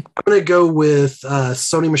am. I'm going to go with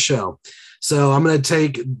Sony Michel. So I'm going to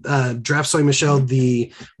take draft Sony Michel,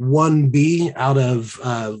 the 1B out of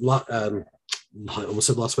I almost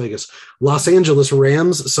said Las Vegas, Los Angeles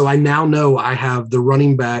Rams. So I now know I have the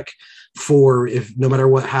running back for if no matter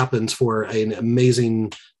what happens for an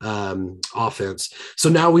amazing offense. So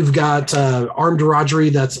now we've got Armed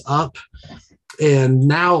Rodri that's up. And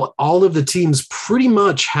now all of the teams pretty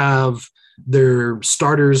much have their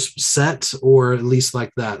starters set or at least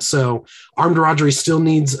like that. So Armed Rodri still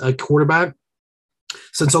needs a quarterback.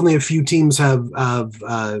 Since only a few teams have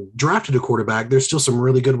drafted a quarterback, there's still some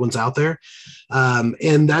really good ones out there.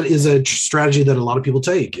 And that is a strategy that a lot of people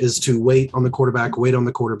take is to wait on the quarterback,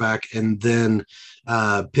 and then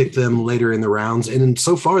pick them later in the rounds. And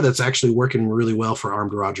so far, that's actually working really well for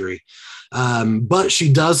Armed Rodri. But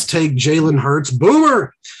she does take Jalen Hurts.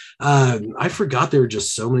 Boomer! I forgot there were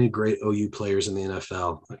just so many great OU players in the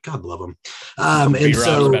NFL. God love them. And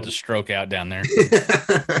so about to stroke out down there.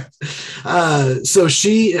 So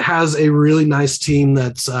she has a really nice team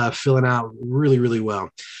that's filling out really, really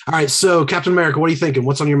well. All right. So Captain America, what are you thinking?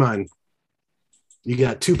 What's on your mind? You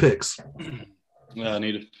got 2 picks. I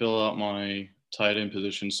need to fill out my tight end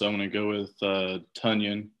position. So I'm going to go with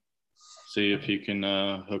Tunyon. See if he can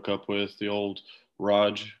hook up with the old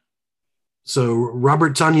Raj. So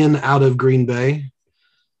Robert Tunyon out of Green Bay.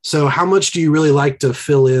 So how much do you really like to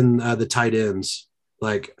fill in the tight ends?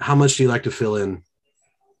 Like how much do you like to fill in?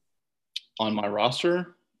 On my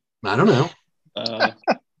roster? I don't know.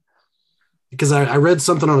 Because I read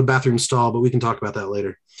something on a bathroom stall, but we can talk about that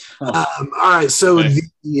later. All right. So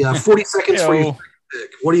the 40 seconds for your pick.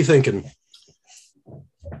 What are you thinking?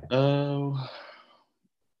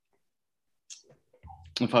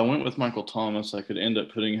 If I went with Michael Thomas, I could end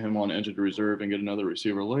up putting him on injured reserve and get another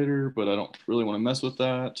receiver later, but I don't really want to mess with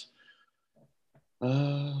that.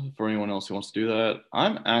 For anyone else who wants to do that,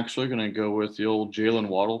 I'm actually going to go with the old Jalen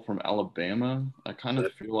Waddle from Alabama. I kind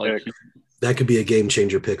of feel like that could be a game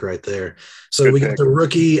changer pick right there. So we got the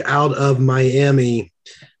rookie out of Miami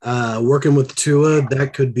working with Tua.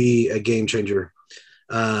 That could be a game changer.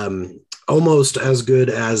 Almost as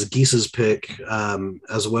good as Geese's pick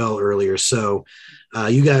as well earlier. So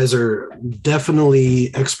you guys are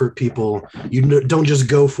definitely expert people. You don't just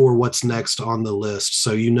go for what's next on the list.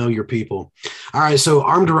 So you know your people. All right. So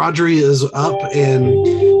Armed Rodri is up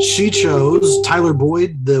and she chose Tyler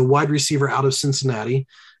Boyd, the wide receiver out of Cincinnati.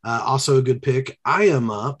 Also a good pick. I am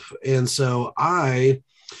up. And so I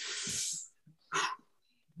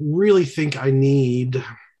really think I need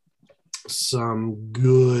some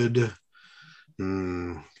good.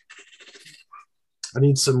 I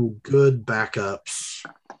need some good backups.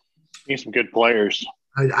 Need some good players.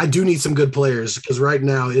 I do need some good players because right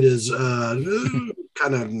now it is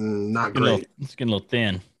kind of not great. It's getting a little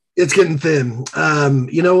thin. It's getting thin.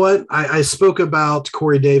 You know what? I spoke about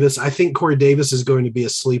Corey Davis. I think Corey Davis is going to be a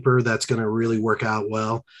sleeper that's going to really work out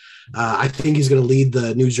well. I think he's going to lead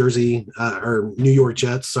the New York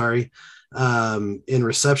Jets, in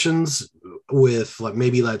receptions with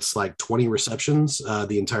maybe that's like 20 receptions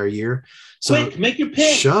the entire year. So Quick, make your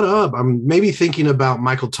pick. Shut up. I'm maybe thinking about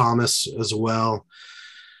Michael Thomas as well.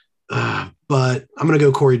 But I'm going to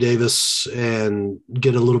go Corey Davis and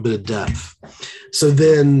get a little bit of depth. So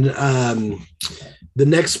then the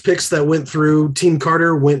next picks that went through, Team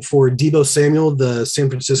Carter went for Deebo Samuel, the San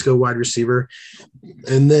Francisco wide receiver.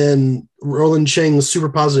 And then Roland Chang's super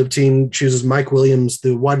positive team chooses Mike Williams,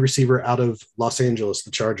 the wide receiver out of Los Angeles,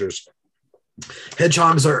 the Chargers.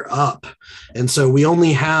 Hedgehogs are up. And so we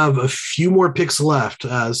only have a few more picks left.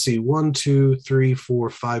 Let's see, 1, 2, 3, 4,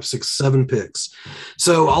 5, 6, 7 picks.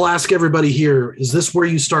 So I'll ask everybody here, is this where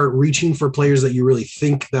you start reaching for players that you really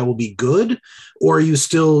think that will be good? Or are you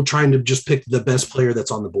still trying to just pick the best player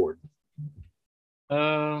that's on the board?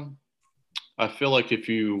 I feel like if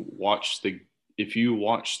you watch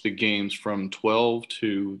the games from 12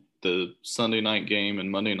 to the Sunday night game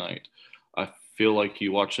and Monday night, I feel like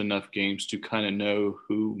you watch enough games to kind of know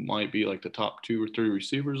who might be like the top 2 or 3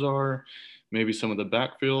 receivers are, maybe some of the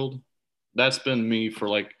backfield. That's been me for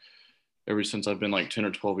like ever since I've been like 10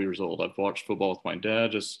 or 12 years old. I've watched football with my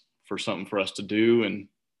dad just for something for us to do, and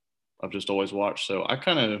I've just always watched. So I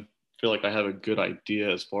kind of feel like I have a good idea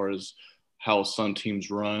as far as how some teams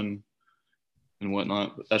run and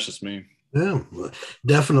whatnot. But that's just me. Yeah,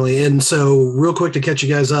 definitely. And so real quick to catch you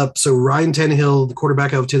guys up. So Ryan Tannehill, the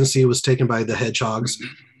quarterback out of Tennessee, was taken by the Hedgehogs.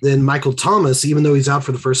 Then Michael Thomas, even though he's out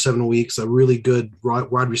for the first 7 weeks, a really good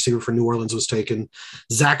wide receiver for New Orleans was taken.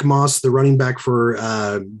 Zach Moss, the running back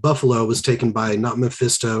for Buffalo, was taken by not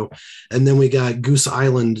Mephisto. And then we got Goose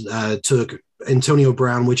Island took Antonio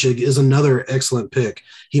Brown, which is another excellent pick.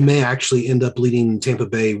 He may actually end up leading Tampa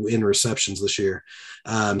Bay in receptions this year.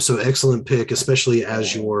 So excellent pick, especially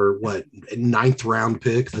as your 9th round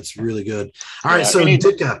pick. That's really good. All right. So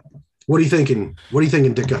Ditka, what are you thinking?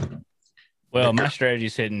 Ditka? Well, my strategy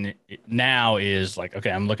sitting now is like,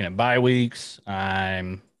 okay, I'm looking at bye weeks.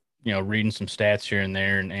 I'm, reading some stats here and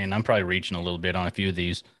there, and I'm probably reaching a little bit on a few of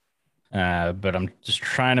these. But I'm just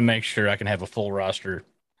trying to make sure I can have a full roster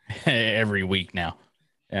every week now.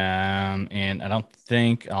 And I don't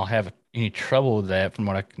think I'll have any trouble with that from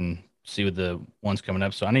what I can see with the ones coming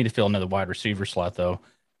up. So I need to fill another wide receiver slot though,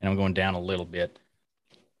 and I'm going down a little bit.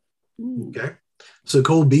 Okay. So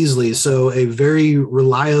Cole Beasley, so a very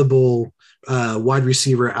reliable wide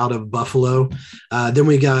receiver out of Buffalo. Then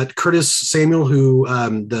we got Curtis Samuel, who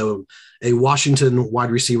a Washington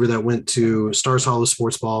wide receiver that went to Stars Hollow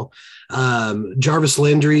Sports Ball. Jarvis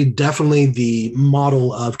Landry, definitely the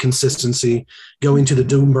model of consistency, going to the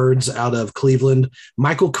Doombirds out of Cleveland.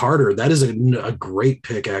 Michael Carter, that is a great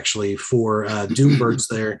pick actually for Doombirds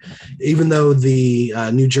there, even though the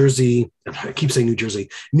New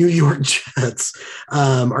York Jets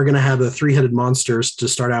are going to have a 3-headed monster to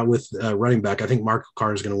start out with running back. I think Mark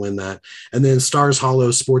Carr is going to win that. And then Stars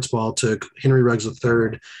Hollow Sports Ball took Henry Ruggs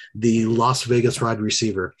III, the Las Vegas wide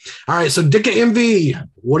receiver. All right, so Ditka MV,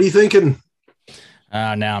 what are you thinking?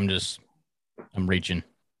 Now I'm reaching.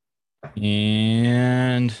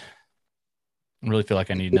 And I really feel like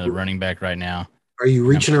I need another running back right now. Are you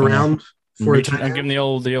reaching around for a tight end? I'm giving the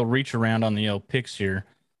old reach around on the old picks here.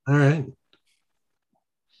 All right.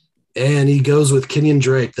 And he goes with Kenyon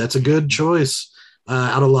Drake. That's a good choice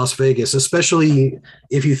out of Las Vegas, especially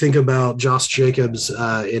if you think about Josh Jacobs.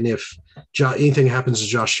 And if anything happens to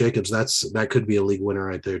Josh Jacobs, that could be a league winner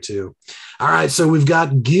right there too. All right. So we've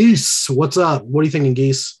got Geese. What's up? What are you thinking,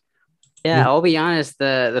 Geese? Yeah, I'll be honest.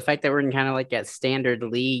 The fact that we're in kind of like that standard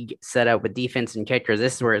league setup with defense and kickers,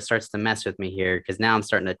 this is where it starts to mess with me here, because now I'm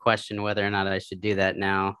starting to question whether or not I should do that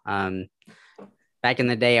now. Back in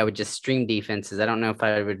the day, I would just stream defenses. I don't know if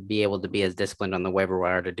I would be able to be as disciplined on the waiver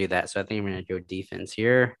wire to do that. So I think I'm going to go defense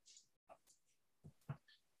here.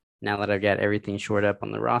 Now that I've got everything shored up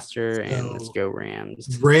on the roster, and let's go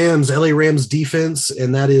Rams. LA Rams defense,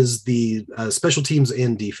 and that is the special teams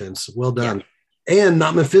and defense. Well done. Yeah. And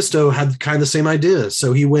Not Mephisto had kind of the same idea.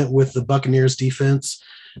 So he went with the Buccaneers defense.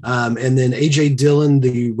 And then A.J. Dillon,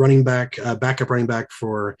 the running back, backup running back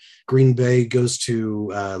for Green Bay, goes to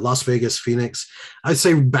Las Vegas, Phoenix. I'd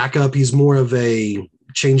say backup. He's more of a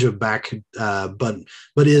change of back, but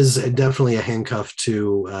is definitely a handcuff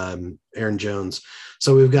to Aaron Jones.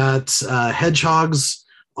 So we've got Hedgehogs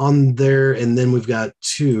on there, and then we've got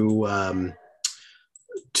two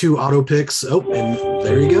auto picks. Oh, and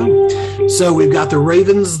there you go. So we've got the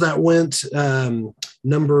Ravens that went in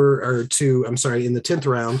the 10th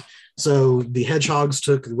round. So the Hedgehogs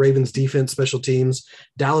took the Ravens defense, special teams.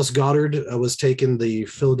 Dallas Goedert was taken, the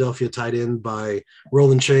Philadelphia tight end, by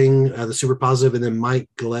Roland Chang, the super positive, and then Mike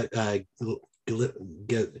the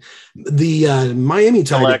Miami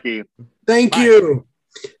tight end. Thank you.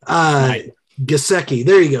 Gesicki.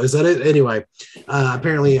 There you go. Is that it? Anyway,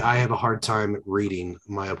 apparently I have a hard time reading.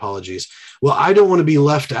 My apologies. Well, I don't want to be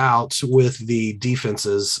left out with the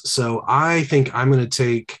defenses, so I think I'm going to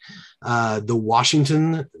take the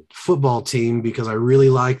Washington football team because I really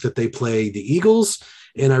like that they play the Eagles,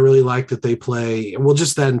 and I really like that they play, well,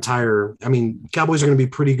 just that entire, I mean, Cowboys are going to be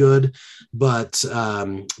pretty good, but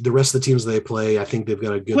the rest of the teams they play, I think they've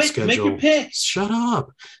got a good schedule. Make your pick. Shut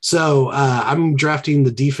up. So I'm drafting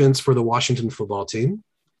the defense for the Washington football team.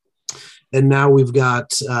 And now we've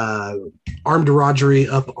got Armed Rodgery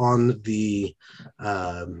up on the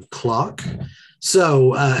clock.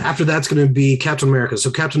 So after that's going to be Captain America. So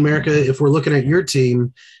Captain America, if we're looking at your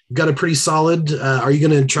team, got a pretty solid. Are you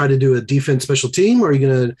going to try to do a defense special team, or are you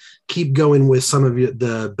going to keep going with some of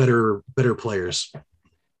the better players?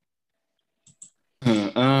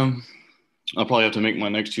 I'll probably have to make my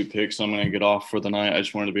next two picks. I'm going to get off for the night. I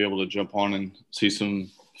just wanted to be able to jump on and see some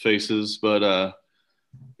faces, but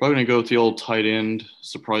probably going to go with the old tight end,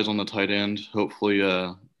 surprise on the tight end. Hopefully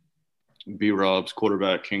B-Rob's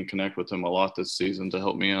quarterback can connect with him a lot this season to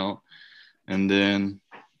help me out. And then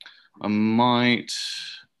I might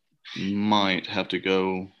have to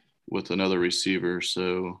go with another receiver.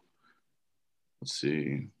 So let's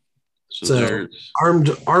see. So Armed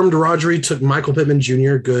Rodgery took Michael Pittman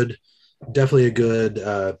Jr. Good. Definitely a good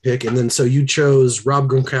pick. And then so you chose Rob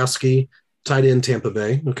Gronkowski, tight end, Tampa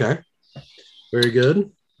Bay. Okay. Very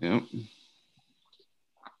good. Yep.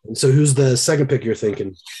 And so who's the second pick you're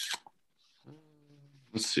thinking?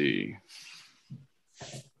 Let's see.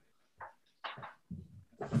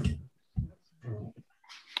 I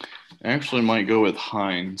actually might go with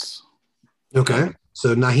Hines. Okay.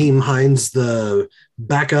 So Nyheim Hines, the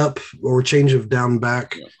backup or change of down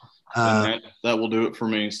back. That will do it for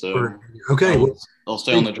me. So okay. I'll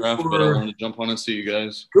stay on the draft, but I wanted to jump on and see you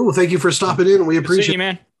guys. Cool. Well, thank you for stopping in. We appreciate see you,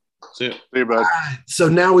 man. See you. See you, bud. So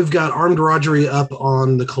now we've got Armed Rodgery up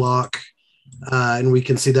on the clock. And we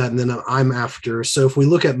can see that, and then I'm after. So if we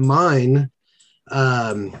look at mine,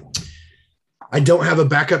 I don't have a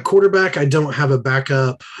backup quarterback. I don't have a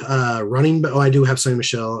backup running. Oh, I do have Sonny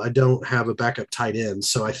Michel. I don't have a backup tight end.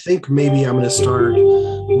 So I think maybe I'm going to start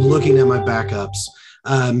looking at my backups.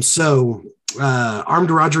 Armed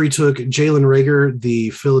Rodgery took Jalen Reagor,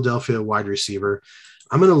 the Philadelphia wide receiver.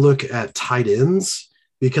 I'm going to look at tight ends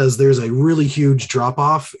because there's a really huge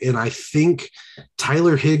drop-off, and I think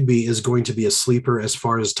Tyler Higbee is going to be a sleeper as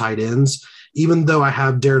far as tight ends. Even though I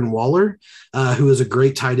have Darren Waller, who is a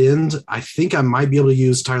great tight end, I think I might be able to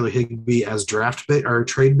use Tyler Higbee as draft bait or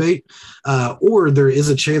trade bait, or there is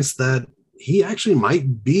a chance that he actually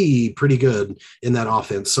might be pretty good in that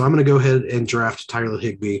offense. So I'm going to go ahead and draft Tyler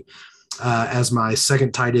Higbee as my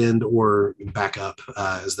second tight end or backup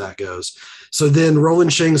as that goes. So then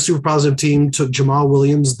Roland Chang's super positive team took Jamal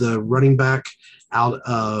Williams, the running back out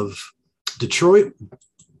of Detroit,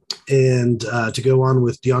 and to go on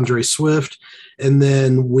with DeAndre Swift. And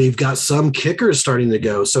then we've got some kickers starting to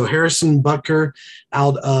go. So Harrison Butker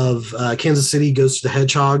out of Kansas City goes to the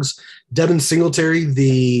Hedgehogs. Devin Singletary,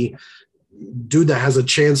 the dude that has a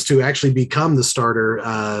chance to actually become the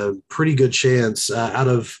starter, pretty good chance out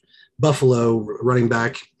of Buffalo, running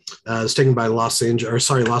back, is taken by Las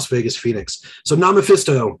Vegas Phoenix. So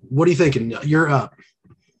Namafisto, what are you thinking? You're up.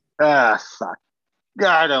 Fuck.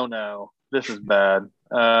 I don't know. This is bad.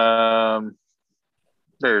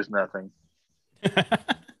 There's nothing.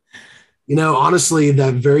 Honestly,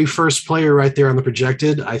 that very first player right there on the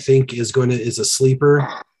projected, I think is a sleeper.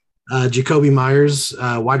 Jacoby Myers,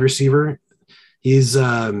 wide receiver. He's,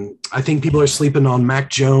 I think people are sleeping on Mac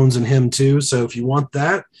Jones and him too. So if you want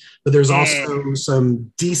that, but there's also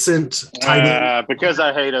some decent tight end. Because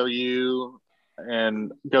I hate OU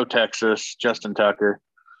and go Texas, Justin Tucker.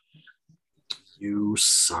 You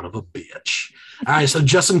son of a bitch. All right. So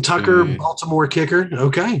Justin Tucker, Baltimore kicker.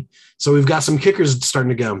 Okay. So we've got some kickers starting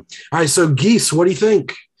to go. All right. So Geese, what do you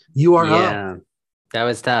think? You are up. That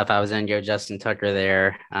was tough. I was going to go Justin Tucker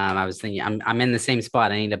there. I was thinking I'm in the same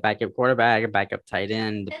spot. I need a backup quarterback, a backup tight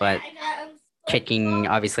end, but kicking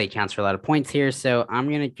obviously counts for a lot of points here. So I'm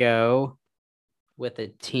going to go with a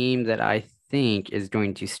team that I think is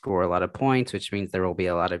going to score a lot of points, which means there will be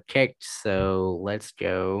a lot of kicks. So let's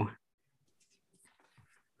go.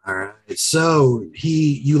 All right. So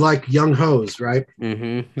you like Young Ho's, right?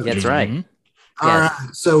 Mm-hmm. That's right. All right.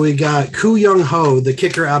 So we got Koo Young Ho, the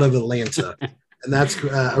kicker out of Atlanta, and that's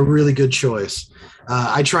a really good choice.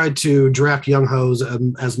 I tried to draft Young Ho's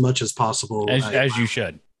as much as possible, as you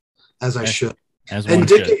should, as I should. And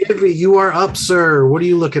Dick Ivy, you are up, sir. What are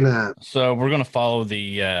you looking at? So we're going to follow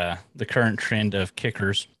the current trend of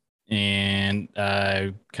kickers, and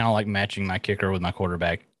kind of like matching my kicker with my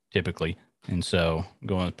quarterback typically. And so I'm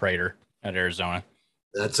going with Prater at Arizona.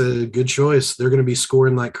 That's a good choice. They're going to be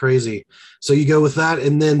scoring like crazy. So you go with that.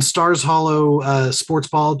 And then Stars Hollow Sports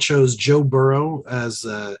Ball chose Joe Burrow as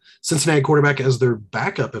Cincinnati quarterback as their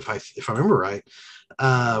backup, if I remember right,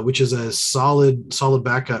 which is a solid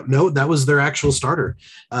backup. No, that was their actual starter.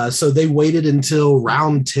 So they waited until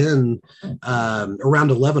round 10, or round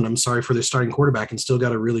 11, I'm sorry, for their starting quarterback and still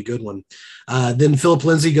got a really good one. Then Philip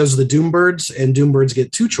Lindsay goes to the Doombirds, and Doombirds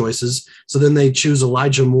get two choices. So then they choose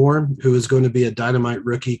Elijah Moore, who is going to be a dynamite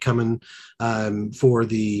rookie coming for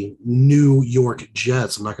the New York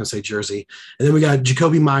Jets. I'm not going to say Jersey. And then we got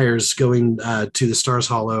Jacoby Myers going to the Stars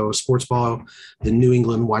Hollow Sports Ball, the New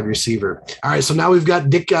England wide receiver. All right, so now we've got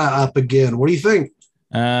Dick up again. What do you think?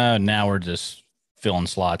 Now we're just filling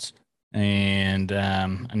slots. And I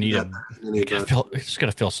just got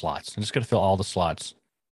to fill slots. I just got to fill all the slots.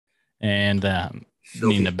 And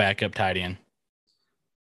needing a backup tight end.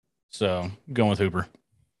 So going with Hooper.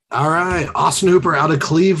 All right. Austin Hooper out of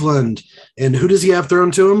Cleveland. And who does he have thrown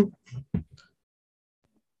to him?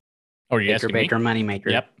 Oh, you asking Baker, me? Moneymaker.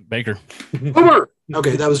 Yep, Baker. Hooper.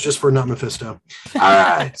 Okay, that was just for Not Mephisto. All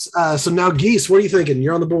right. So now, Geese, what are you thinking?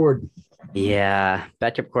 You're on the board. Yeah,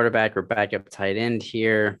 backup quarterback or backup tight end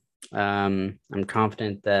here. I'm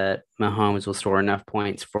confident that Mahomes will score enough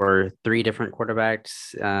points for 3 different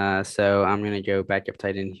quarterbacks. So I'm going to go backup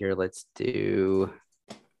tight end here. Let's do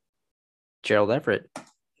Gerald Everett,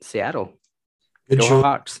 Seattle. Good choice.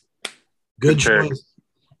 Hawks. Good choice.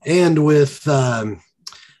 And with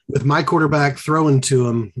my quarterback throwing to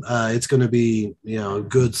him, it's going to be a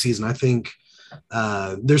good season. I think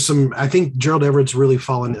I think Gerald Everett's really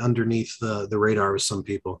fallen underneath the radar with some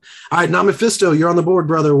people. All right, now Mephisto, you're on the board,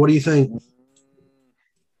 brother. What do you think?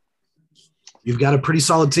 You've got a pretty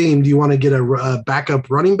solid team. Do you want to get a backup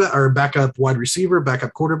running back or a backup wide receiver,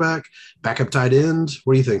 backup quarterback, backup tight end?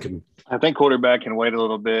 What are you thinking? I think quarterback can wait a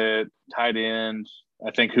little bit. Tight end,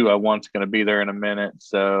 I think who I want's going to be there in a minute.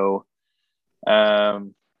 So,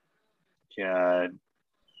 God,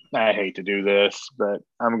 I hate to do this, but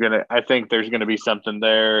I think there's going to be something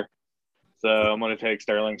there. So I'm going to take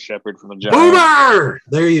Sterling Shepard from the Giants. Boomer!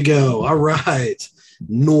 There you go. All right.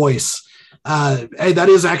 Nice. Hey, that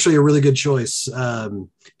is actually a really good choice.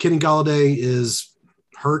 Kenny Golladay is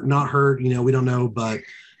hurt, not hurt. We don't know, but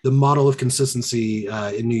the model of consistency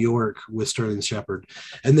in New York with Sterling Shepard.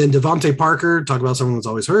 And then Devontae Parker, talk about someone that's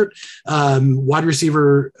always hurt. Wide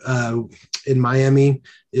receiver in Miami,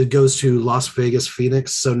 it goes to Las Vegas,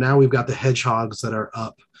 Phoenix. So now we've got the Hedgehogs that are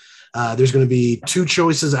up. There's going to be 2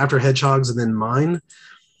 choices after Hedgehogs and then mine.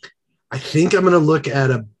 I think I'm going to look at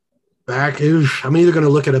I'm either going to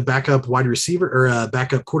look at a backup wide receiver or a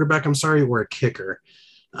backup quarterback, or a kicker.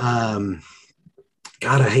 God,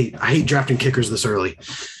 I hate drafting kickers this early.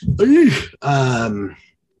 All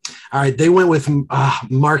right, they went with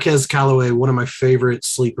Marquez Callaway, one of my favorite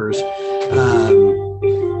sleepers.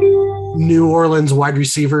 New Orleans wide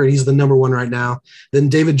receiver, and he's the number 1 right now. Then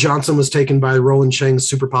David Johnson was taken by Roland Chang's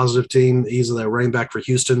super positive team. He's the running back for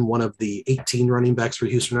Houston, one of the 18 running backs for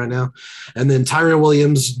Houston right now. And then Tyrell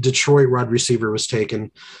Williams, Detroit wide receiver, was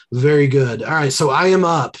taken. Very good. All right, so I am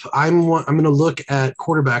up. I'm going to look at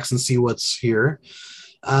quarterbacks and see what's here.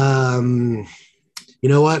 You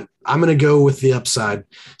know what? I'm going to go with the upside.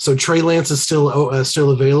 So Trey Lance is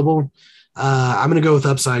still available. I'm going to go with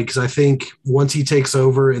upside because I think once he takes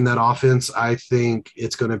over in that offense, I think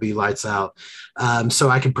it's going to be lights out. So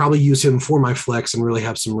I could probably use him for my flex and really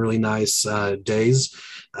have some really nice days.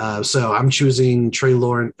 So I'm choosing Trey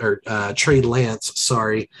Lance,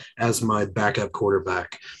 as my backup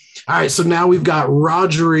quarterback. All right, so now we've got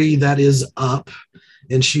Rodgery that is up,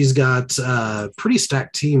 and she's got a pretty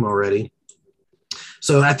stacked team already.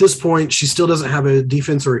 So at this point, she still doesn't have a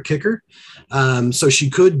defense or a kicker. So she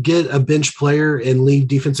could get a bench player and leave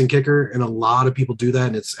defense and kicker, and a lot of people do that,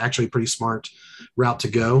 and it's actually a pretty smart route to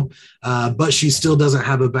go. But she still doesn't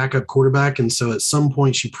have a backup quarterback, and so at some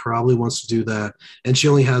point she probably wants to do that. And she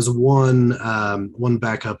only has one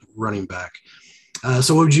backup running back.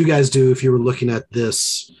 So what would you guys do if you were looking at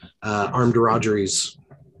this armed Rodgeries?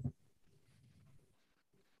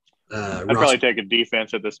 I'd probably take a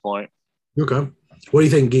defense at this point. Okay. What do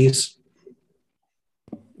you think, Geese?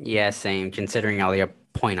 Yeah, same. Considering all the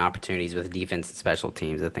point opportunities with defense and special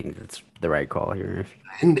teams, I think that's the right call here.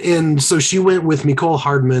 And so she went with Nicole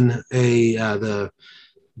Hardman, the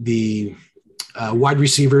wide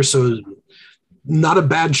receiver. So not a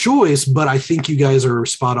bad choice, but I think you guys are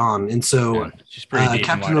spot on. And so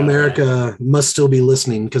Captain America must still be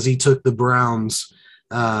listening because he took the Browns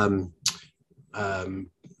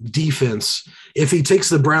defense. If he takes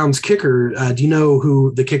the Browns kicker, do you know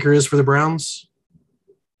who the kicker is for the Browns?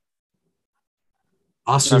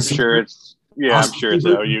 Austin I'm Seifert? sure it's I'm sure it's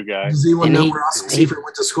OU guy. Does anyone know where Austin Seifert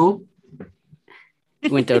went to school? He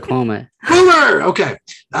went to Oklahoma. Boomer! Okay.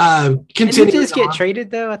 Didn't he just get traded,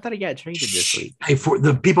 though? I thought he got traded this week. Hey, for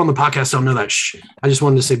the people on the podcast don't know that. I just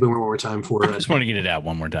wanted to say Boomer one more time for I just want to get it out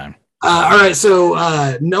one more time. All right.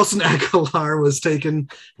 So Nelson Aguilar was taken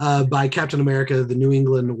by Captain America, the New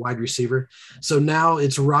England wide receiver. So now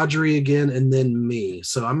it's Rodri again and then me.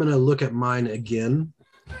 So I'm going to look at mine again.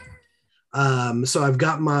 So I've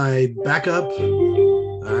got my backup.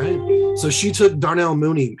 All right. So she took Darnell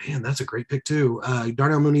Mooney. Man, that's a great pick too.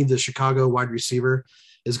 Darnell Mooney, the Chicago wide receiver,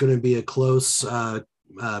 is going to be a close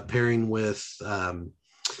pairing with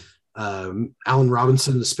Allen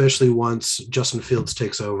Robinson, especially once Justin Fields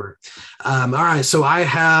takes over. All right. So I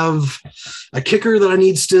have a kicker that I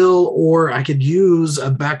need still, or I could use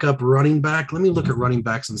a backup running back. Let me look at running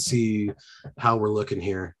backs and see how we're looking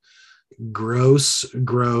here. Gross. Kind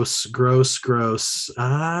of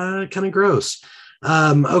gross.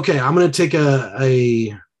 Okay, I'm gonna take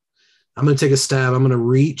a stab. I'm gonna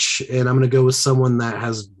reach and I'm gonna go with someone that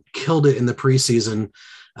has killed it in the preseason.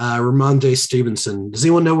 Ramondre Stevenson. Does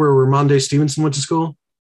anyone know where Ramondre Stevenson went to school?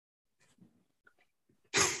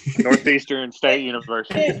 Northeastern State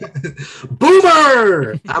University.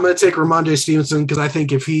 Boomer! I'm going to take Ramondre Stevenson because I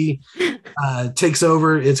think if he takes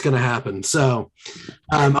over, it's going to happen. So,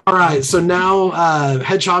 all right. So now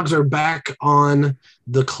Hedgehogs are back on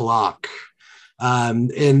the clock.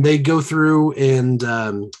 And they go through and,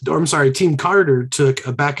 Team Carter took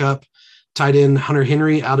a backup tight end Hunter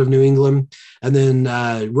Henry out of New England. And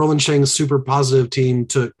then Roland Shang's super positive team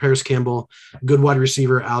took Paris Campbell, good wide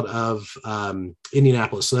receiver out of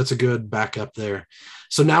Indianapolis. So that's a good backup there.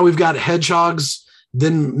 So now we've got Hedgehogs.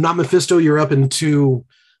 Then Not Mephisto, you're up in two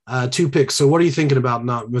picks. So what are you thinking about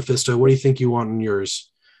Not Mephisto? What do you think you want in yours?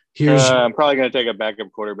 I'm probably going to take a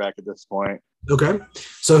backup quarterback at this point. Okay.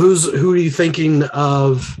 So who are you thinking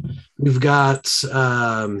of? We've got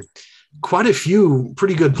quite a few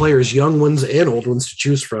pretty good players, young ones and old ones to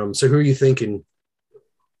choose from. So who are you thinking?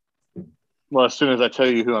 Well, as soon as I tell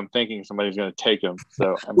you who I'm thinking, somebody's going to take him.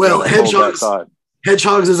 So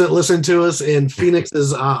Hedgehogs isn't listening to us, and Phoenix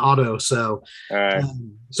is Otto. So, all right.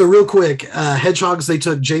 So real quick, Hedgehogs, they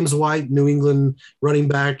took James White, New England running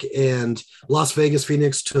back, and Las Vegas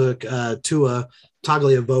Phoenix took Tua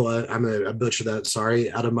Tagliavoa. I'm going to butcher that.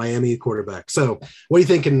 Sorry, out of Miami quarterback. So what are you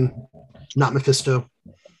thinking? Not Mephisto.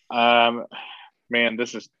 Man,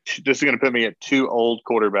 this is going to put me at two old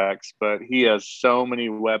quarterbacks, but he has so many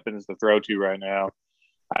weapons to throw to right now.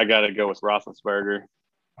 I got to go with Roethlisberger.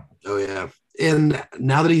 Oh yeah, and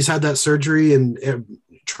now that he's had that surgery and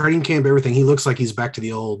training camp, everything, he looks like he's back to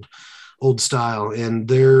the old style. And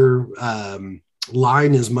their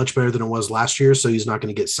line is much better than it was last year, so he's not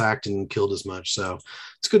going to get sacked and killed as much. So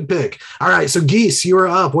it's a good pick. All right, so Geese, you are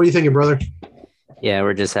up. What are you thinking, brother? Yeah,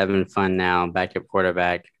 we're just having fun now. Backup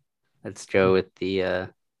quarterback. Let's go with the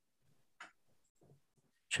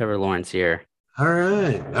Trevor Lawrence here. All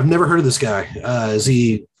right. I've never heard of this guy. Is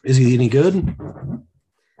he any good?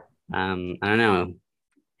 I don't know.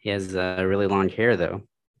 He has really long hair, though.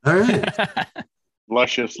 All right.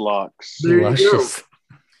 Luscious locks. There you go.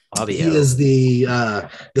 Fabio. He is the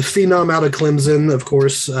phenom out of Clemson, of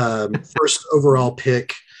course, first overall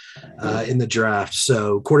pick in the draft.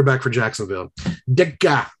 So quarterback for Jacksonville.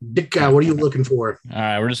 Dicka, what are you looking for? All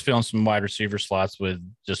right, we're just filling some wide receiver slots with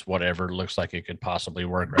just whatever looks like it could possibly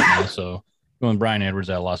work right now. So going Bryan Edwards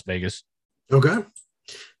out of Las Vegas. Okay.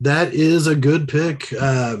 That is a good pick.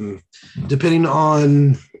 Depending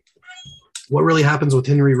on what really happens with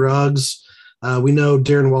Henry Ruggs, we know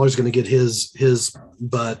Darren Waller's going to get his,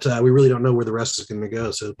 but we really don't know where the rest is going to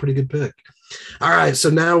go. So pretty good pick. All right. So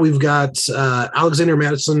now we've got Alexander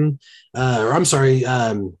Madison.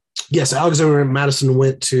 Alexander Madison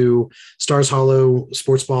went to Stars Hollow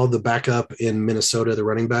Sports Ball, the backup in Minnesota, the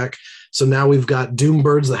running back. So now we've got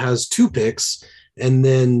Doombirds that has 2 picks. And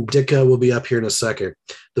then Dicka will be up here in a second.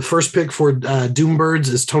 The first pick for Doombirds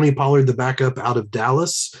is Tony Pollard, the backup out of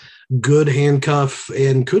Dallas. Good handcuff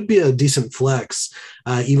and could be a decent flex,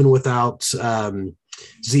 even without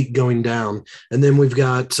Zeke going down. And then we've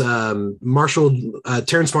got Terrence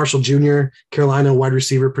Marshall Jr., Carolina wide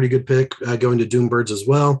receiver, pretty good pick, going to Doombirds as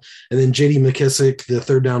well. And then J.D. McKissick, the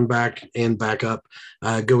third down back and backup,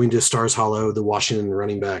 going to Stars Hollow, the Washington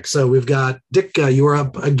running back. So we've got Dick, you are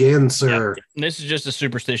up again, sir. Yeah, this is just a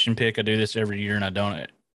superstition pick. I do this every year, and I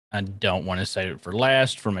don't want to save it for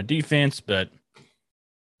last for my defense, but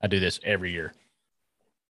I do this every year.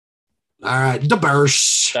 All right, the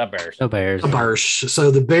Bears. The Bears. The Bears. The Bears.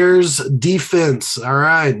 So the Bears defense. All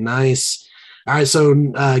right, nice. All right,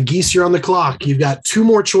 so Geese, you're on the clock. You've got two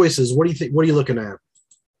more choices. What do you think? What are you looking at?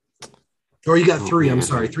 Or you got three. I'm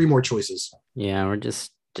sorry, three more choices. Yeah, we're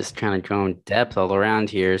just trying to go in depth all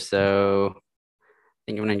around here. So I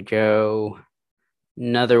think I'm going to go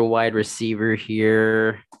another wide receiver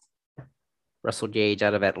here. Russell Gage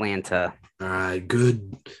out of Atlanta. All right,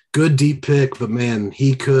 good deep pick, but man,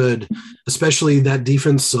 he could, especially that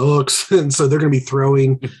defense sucks, and so they're going to be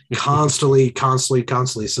throwing constantly.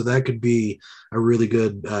 So that could be a really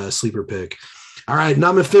good sleeper pick. All right,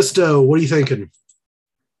 not Mephisto. What are you thinking?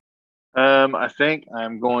 I think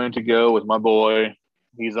I'm going to go with my boy.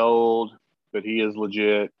 He's old, but he is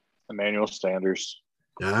legit. Emmanuel Sanders.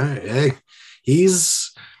 All right, hey,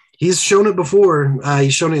 he's shown it before.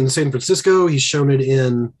 He's shown it in San Francisco. He's shown it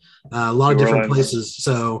in a lot of different places.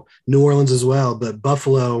 So New Orleans as well, but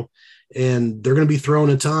Buffalo, and they're going to be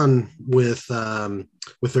throwing a ton with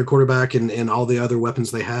their quarterback and all the other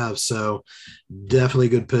weapons they have. So definitely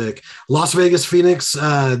a good pick. Las Vegas Phoenix,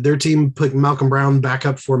 their team put Malcolm Brown back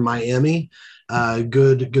up for Miami.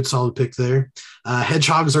 Good solid pick there.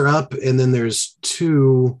 Hedgehogs are up, and then there's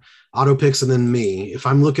two auto picks and then me. If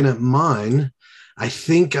I'm looking at mine, I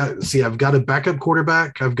think, I've got a backup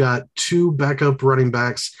quarterback. I've got two backup running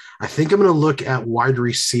backs. I think I'm going to look at wide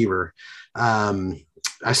receiver. I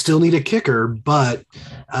still need a kicker, but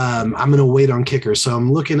I'm going to wait on kicker. So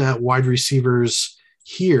I'm looking at wide receivers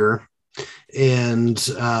here. And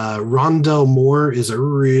Rondell Moore is a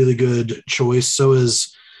really good choice. So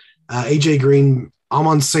is AJ Green,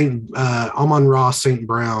 Amon-Ra St.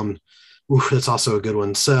 Brown. Ooh, that's also a good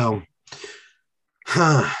one. So,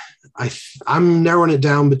 I'm narrowing it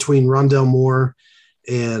down between Rondell Moore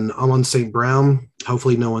and Amon St. Brown.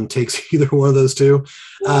 Hopefully no one takes either one of those two.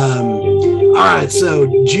 All right,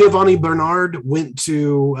 so Giovanni Bernard went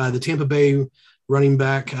to the Tampa Bay running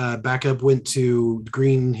back. Backup went to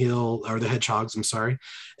Green Hill, or the Hedgehogs, I'm sorry.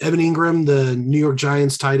 Evan Ingram, the New York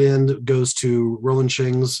Giants tight end, goes to Roland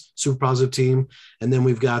Shing's super positive team. And then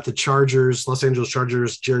we've got the Chargers, Los Angeles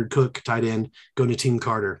Chargers, Jared Cook, tight end, going to Team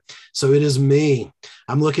Carter. So it is me.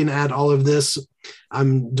 I'm looking at all of this.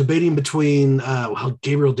 I'm debating between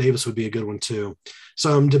Gabriel Davis would be a good one too.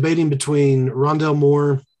 So I'm debating between Rondell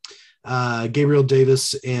Moore, Gabriel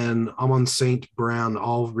Davis, and Amon St. Brown,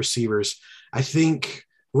 all receivers. I think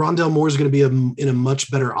Rondell Moore is going to be in a much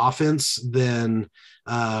better offense than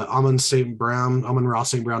Amon-Ra St. Brown,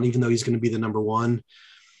 even though he's going to be the number one.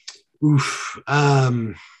 Oof.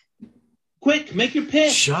 Quick, make your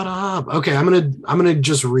pick. Shut up. Okay, I'm gonna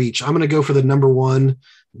just reach. I'm gonna go for the number one.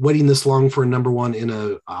 Waiting this long for a number one in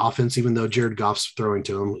a offense, even though Jared Goff's throwing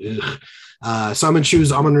to him. So I'm gonna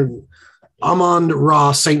choose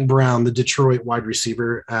Amon-Ra St. Brown, the Detroit wide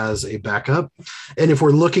receiver, as a backup. And if we're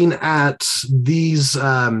looking at these,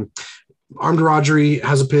 Armed Rodri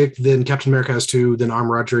has a pick, then Captain America has two, then Armed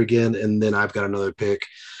Rodri again, and then I've got another pick.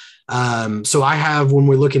 So I have, when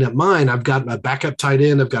we're looking at mine, I've got a backup tight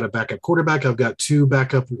end, I've got a backup quarterback, I've got two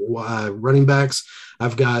backup running backs,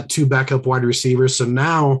 I've got two backup wide receivers. So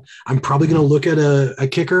now I'm probably going to look at a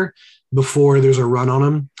kicker before there's a run on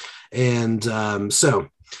him. And so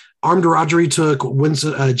Armed Rodri took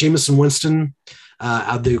Jameson Winston,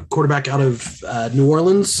 the quarterback out of New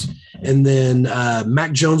Orleans. And then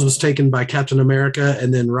Mac Jones was taken by Captain America,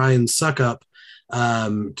 and then Ryan Suckup,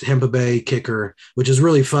 Tampa Bay kicker, which is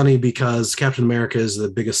really funny because Captain America is the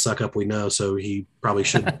biggest suck-up we know, so he probably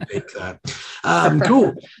shouldn't take that.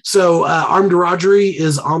 Cool. So Armed Rodri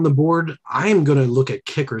is on the board. I am going to look at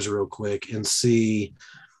kickers real quick and see.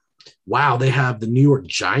 Wow, they have the New York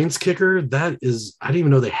Giants kicker. That is, I didn't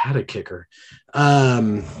even know they had a kicker.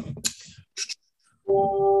 I'm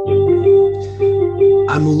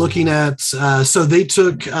looking at, so they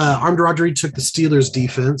took, Armed Rodri took the Steelers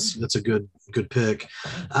defense. That's a good pick.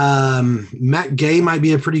 Matt Gay might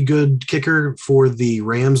be a pretty good kicker for the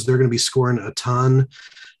Rams. They're going to be scoring a ton.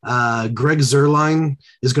 Greg Zuerlein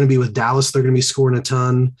is going to be with Dallas. They're going to be scoring a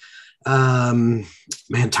ton.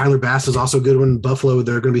 Tyler Bass is also a good one. Buffalo,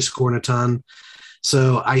 they're going to be scoring a ton.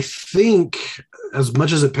 So I think as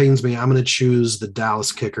much as it pains me, I'm going to choose the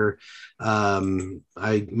Dallas kicker.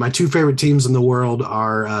 My two favorite teams in the world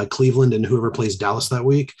are Cleveland and whoever plays Dallas that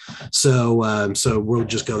week. So we'll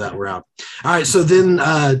just go that route. All right. So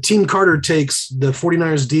then Team Carter takes the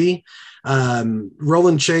 49ers D.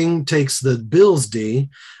 Roland Chang takes the Bills D.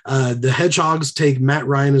 The Hedgehogs take Matt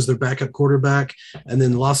Ryan as their backup quarterback. And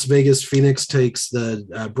then Las Vegas Phoenix takes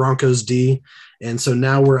the Broncos D. And so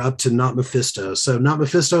now we're up to Not Mephisto. So Not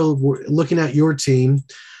Mephisto, we're looking at your team.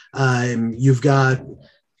 You've got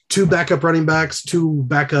 2 backup running backs, 2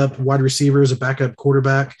 backup wide receivers, a backup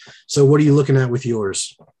quarterback. So what are you looking at with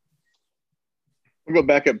yours? We'll go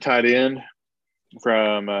backup tight end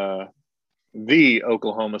from the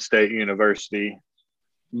Oklahoma State University,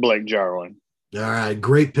 Blake Jarwin. All right,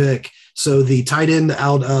 great pick. So the tight end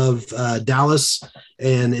out of Dallas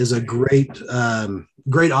and is a great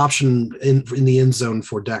option in the end zone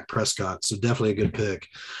for Dak Prescott. So definitely a good pick.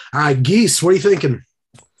 All right, Geese, what are you thinking?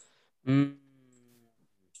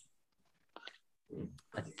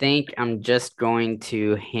 I think I'm just going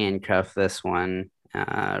to handcuff this one.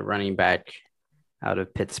 Running back out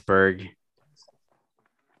of Pittsburgh.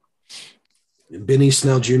 Benny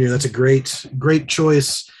Snell Jr. That's a great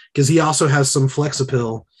choice because he also has some flex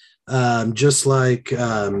appeal, just like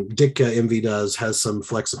Ditka MV does, has some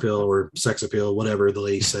flex appeal or sex appeal, whatever the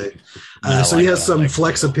ladies say. So he has some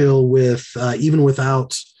flex appeal with even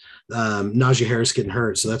without Najee Harris getting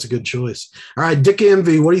hurt. So that's a good choice. All right, Ditka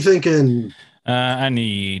MV, what are you thinking? I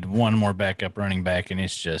need one more backup running back, and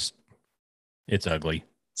it's ugly.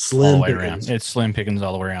 Slim all the way pickings. around. It's slim pickings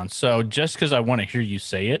all the way around. So just because I want to hear you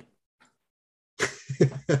say it.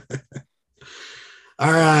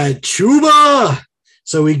 All right, Chuba.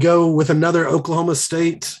 So we go with another Oklahoma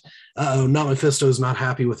State. Not Mephisto is not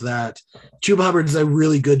happy with that. Chuba Hubbard is a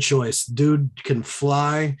really good choice. Dude can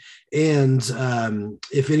fly, and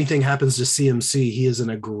if anything happens to CMC, he is in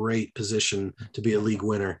a great position to be a league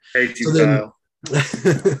winner. Hey, so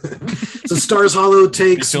Stars Hollow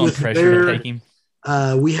takes feeling with pressure to take him?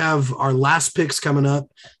 We have our last picks coming up.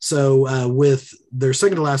 So with their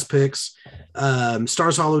second to last picks,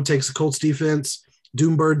 Stars Hollow takes the Colts defense.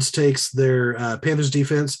 Doombirds takes their Panthers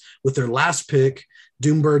defense. With their last pick,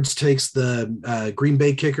 Doombirds takes the Green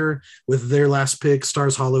Bay kicker. With their last pick,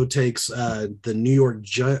 Stars Hollow takes the New York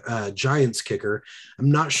Giants kicker.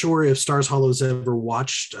 I'm not sure if Stars Hollow's ever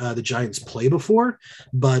watched the Giants play before,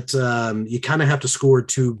 but you kind of have to score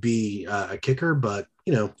to be a kicker, but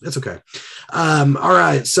it's okay. All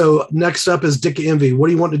right. So next up is Dick Envy. What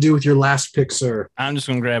do you want to do with your last pick, sir? I'm just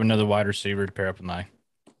going to grab another wide receiver to pair up with my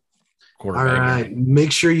quarterback. All right.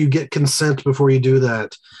 Make sure you get consent before you do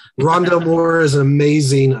that. Rondell Moore is an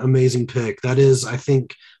amazing pick. That is, I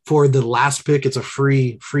think, for the last pick, it's a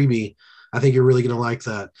freebie. I think you're really going to like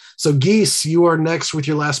that. So Geese, you are next with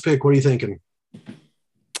your last pick. What are you thinking?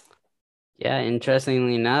 Yeah,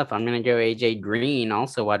 interestingly enough, I'm going to go AJ Green,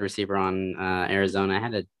 also wide receiver on Arizona. I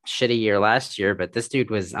had a shitty year last year, but this dude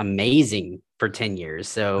was amazing for 10 years.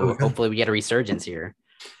 So hopefully we get a resurgence here.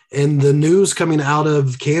 And the news coming out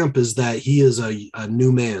of camp is that he is a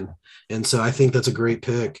new man. And so I think that's a great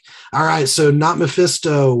pick. All right, so Not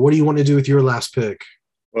Mephisto, what do you want to do with your last pick?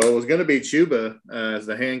 Well, it was going to be Chuba as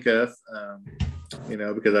the handcuff,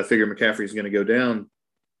 because I figure McCaffrey's going to go down.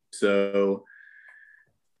 So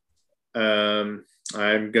I'm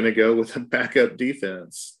going to go with a backup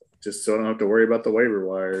defense just so I don't have to worry about the waiver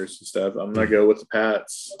wires and stuff. I'm going to go with the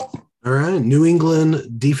Pats. All right, New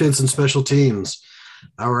England defense and special teams.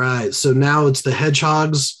 All right, so now it's the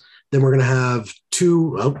Hedgehogs. Then we're going to have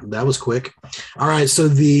two. Oh, that was quick. All right, so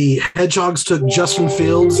the Hedgehogs took Justin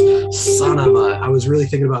Fields. Son of a. I was really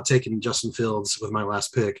thinking about taking Justin Fields with my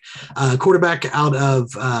last pick. Quarterback out of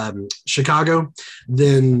Chicago.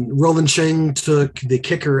 Then Roland Chang took the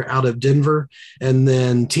kicker out of Denver. And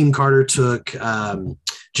then Team Carter took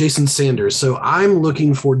Jason Sanders. So I'm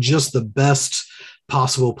looking for just the best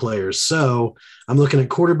possible players. So I'm looking at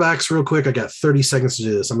quarterbacks real quick. I got 30 seconds to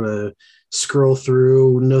do this. I'm going to scroll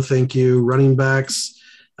through. No, thank you. Running backs.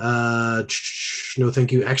 No,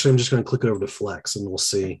 thank you. Actually, I'm just going to click it over to flex and we'll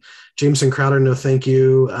see. Jameson Crowder. No, thank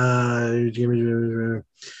you.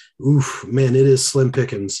 Oof, man, it is slim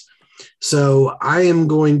pickings. So I am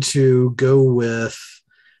going to go with,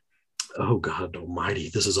 oh God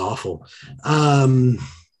almighty, this is awful.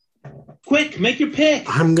 Quick, make your pick.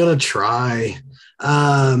 I'm going to try.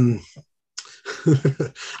 I'm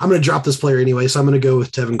going to drop this player anyway, so I'm going to go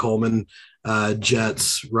with Tevin Coleman,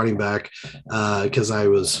 Jets running back, because I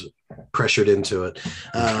was pressured into it.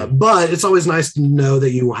 But it's always nice to know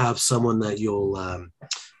that you will have someone that you'll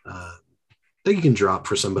that you can drop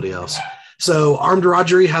for somebody else. So Armed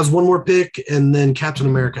Rodgery has one more pick, and then Captain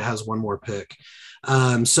America has one more pick.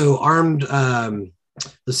 So Armed,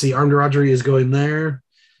 let's see, Armed Rodgery is going there.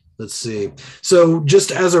 Let's see. So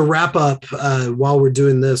just as a wrap up, while we're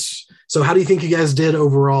doing this, so how do you think you guys did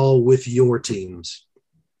overall with your teams?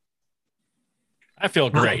 I feel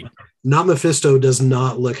great. Not Mephisto does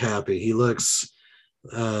not look happy. He looks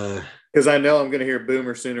because I know I'm going to hear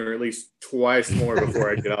Boomer sooner, or at least twice more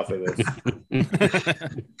before I get off of this.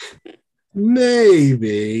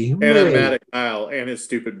 Maybe. And I'm mad at Kyle and his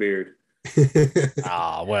stupid beard.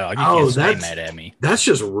 Well, you can't stay mad at me. That's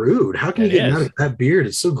just rude. How can you get mad at that beard?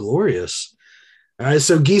 It's so glorious. All right,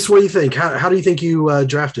 so Geese, what do you think? How do you think you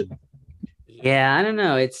drafted? Yeah, I don't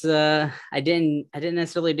know. It's I didn't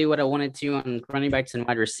necessarily do what I wanted to on running backs and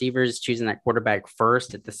wide receivers, choosing that quarterback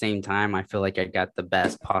first. At the same time, I feel like I got the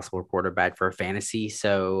best possible quarterback for fantasy.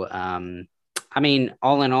 So I mean,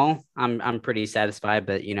 all in all, I'm pretty satisfied,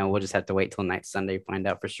 but we'll just have to wait till next Sunday to find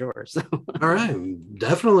out for sure. So all right,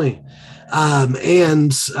 definitely.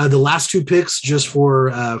 And the last two picks, just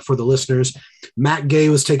for the listeners, Matt Gay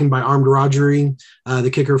was taken by Armed Rodgery, the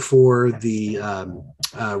kicker for the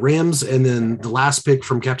Rams, and then the last pick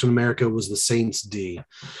from Captain America was the Saints D.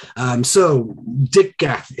 So Dick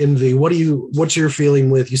Gath, Envy, what's your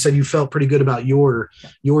feeling with? You said you felt pretty good about your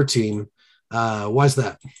team. Why's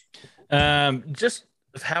that? Just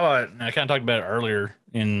how I kind of talked about it earlier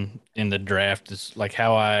in the draft is like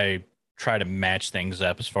how I try to match things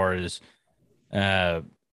up as far as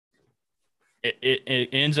it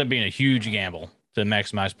ends up being a huge gamble to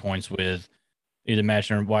maximize points with either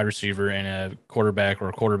matching a wide receiver and a quarterback or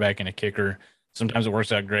a quarterback and a kicker. Sometimes it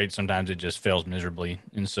works out great. Sometimes it just fails miserably.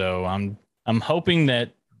 And so I'm hoping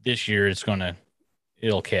that this year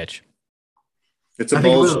it'll catch. It's a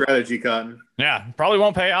bold strategy, Cotton. Yeah, probably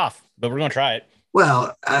won't pay off, but we're going to try it.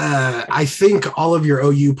 Well, I think all of your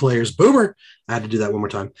OU players, Boomer, I had to do that one more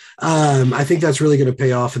time. I think that's really going to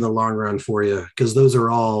pay off in the long run for you because those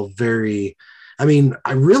are all very, I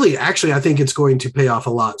think it's going to pay off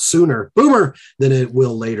a lot sooner, Boomer, than it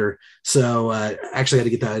will later. So actually I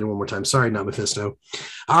had to get that in one more time. Sorry, not Mephisto.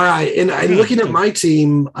 All right. And looking at my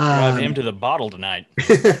team. Drive him to the bottle tonight.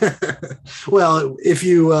 Well, if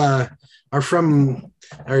you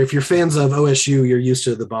if you're fans of OSU, you're used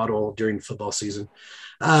to the bottle during football season.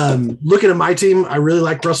 Looking at my team, I really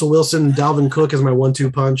like Russell Wilson, Dalvin Cook as my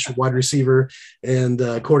 1-2 punch, wide receiver and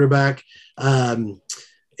quarterback.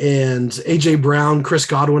 And AJ Brown, Chris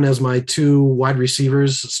Godwin as my 2 wide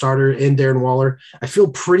receivers, starter, and Darren Waller. I feel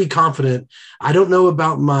pretty confident. I don't know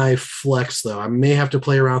about my flex, though. I may have to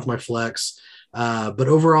play around with my flex. But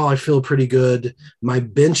overall, I feel pretty good. My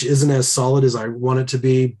bench isn't as solid as I want it to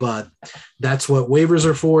be, but that's what waivers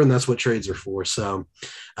are for, and that's what trades are for. So,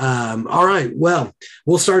 all right. Well,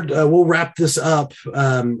 we'll wrap this up.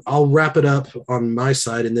 I'll wrap it up on my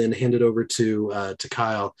side and then hand it over to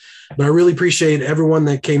Kyle. But I really appreciate everyone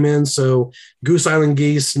that came in. So, Goose Island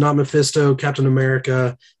Geese, Not Mephisto, Captain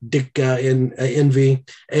America, Dick Envy,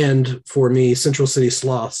 and for me, Central City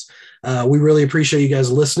Sloths. We really appreciate you guys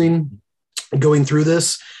listening, going through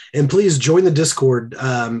this, and please join the Discord.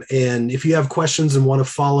 And if you have questions and want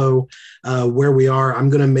to follow where we are, I'm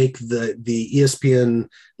going to make the ESPN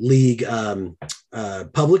League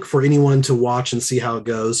public for anyone to watch and see how it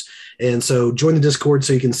goes. And so join the Discord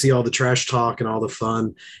so you can see all the trash talk and all the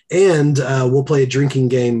fun. And we'll play a drinking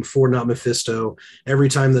game for Not Mephisto. Every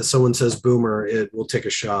time that someone says Boomer, it will take a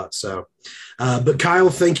shot. So, but Kyle,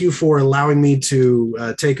 thank you for allowing me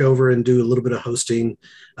to take over and do a little bit of hosting.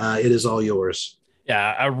 It is all yours.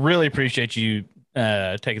 Yeah, I really appreciate you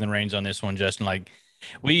taking the reins on this one, Justin. Like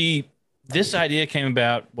this idea came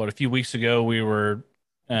about, a few weeks ago. We were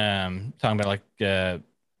talking about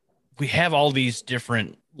we have all these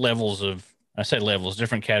different levels of,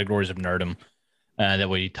 different categories of nerdom that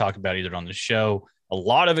we talk about either on the show. A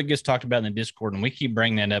lot of it gets talked about in the Discord, and we keep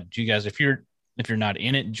bringing that up to you guys. If you're not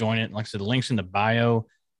in it, join it. Like I said, the link's in the bio,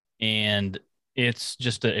 and it's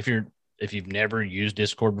just if you've never used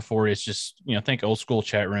Discord before, it's just, think old school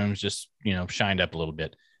chat rooms, just, shined up a little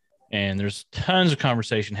bit. And there's tons of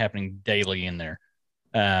conversation happening daily in there.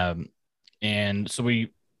 And so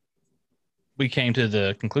we came to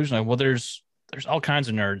the conclusion there's all kinds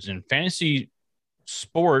of nerds, and fantasy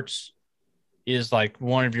sports is like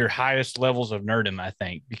one of your highest levels of nerdom, I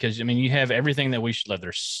think, because you have everything that we should love.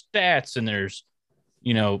 There's stats, and there's,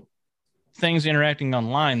 things interacting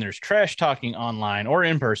online. There's trash talking online or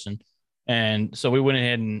in person. And so we went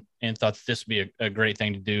ahead and thought that this would be a great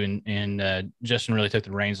thing to do. And Justin really took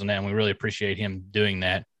the reins on that, and we really appreciate him doing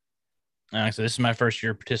that. So this is my first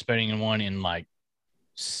year participating in one in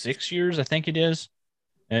 6 years, I think it is.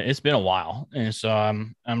 It's been a while, and so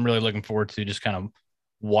I'm really looking forward to just kind of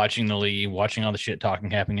watching the league, watching all the shit talking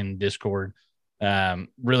happening in Discord.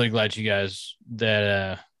 Really glad you guys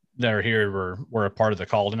that are here were a part of the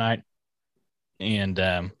call tonight, and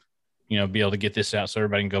be able to get this out so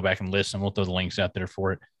everybody can go back and listen. We'll throw the links out there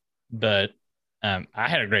for it. But I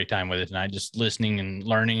had a great time with it tonight, just listening and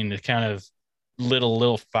learning, and it kind of lit a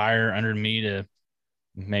little fire under me to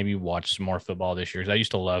maybe watch some more football this year. Because I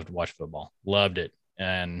used to love to watch football, loved it,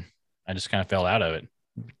 and I just kind of fell out of it.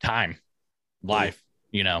 Time, life,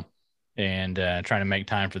 and trying to make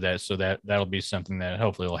time for that. So that'll be something that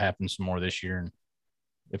hopefully will happen some more this year, and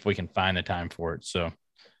if we can find the time for it. So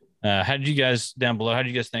how did you guys down below? How did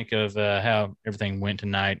you guys think of how everything went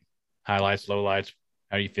tonight? Highlights, lowlights.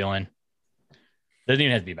 How are you feeling? Doesn't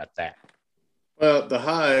even have to be about that. Well, the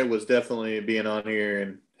high was definitely being on here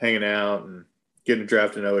and hanging out and getting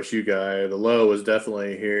drafted an OSU guy. The low was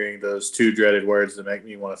definitely hearing those two dreaded words that make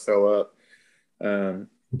me want to throw up.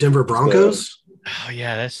 Denver Broncos? Oh,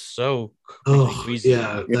 yeah, that's so crazy.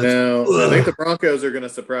 Yeah. I think the Broncos are going to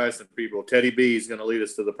surprise some people. Teddy B is going to lead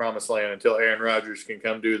us to the promised land until Aaron Rodgers can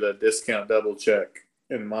come do the discount double check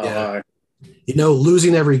in Mile High.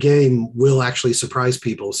 Losing every game will actually surprise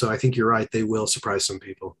people. So I think you're right. They will surprise some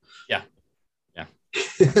people. Yeah.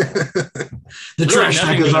 The trash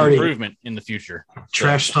talk is already improvement in the future.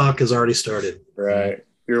 Trash talk has already started. Right.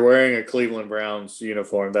 You're wearing a Cleveland Browns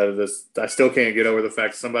uniform. I still can't get over the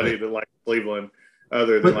fact somebody that likes Cleveland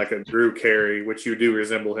other than like a Drew Carey, which you do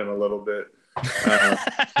resemble him a little bit.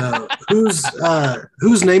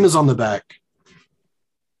 Whose name is on the back?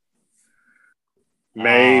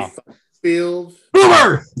 Mayfield.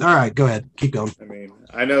 Boomer! All right, go ahead. Keep going. I mean,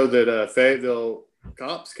 I know that Fayetteville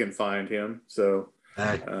cops can find him, so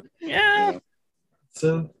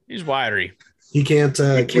so he's wiry. He can't.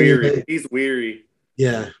 He's weary.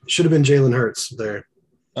 Yeah, should have been Jalen Hurts there.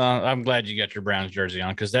 I'm glad you got your Browns jersey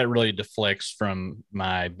on because that really deflects from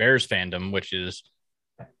my Bears fandom, which is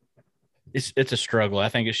it's a struggle. I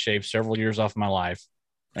think it's shaved several years off my life.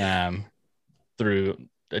 I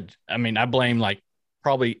blame like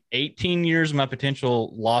probably 18 years of my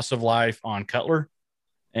potential loss of life on Cutler,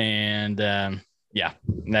 and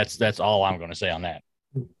that's all I'm going to say on that.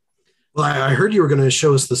 Well, I heard you were going to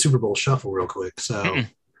show us the Super Bowl shuffle real quick. So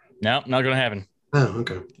no, not going to happen. Oh,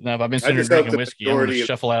 okay. No, if I've been sitting here drinking whiskey, I'm going to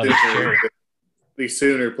shuffle out of this chair. These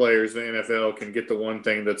Sooner players in the NFL can get the one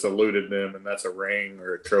thing that's eluded them, and that's a ring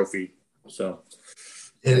or a trophy. So,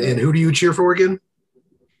 and who do you cheer for again?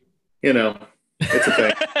 It's a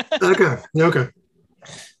thing. Okay.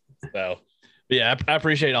 So, yeah, I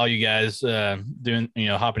appreciate all you guys doing,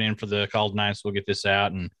 hopping in for the call tonight. So we'll get this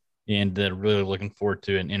out and really looking forward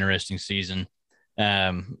to an interesting season.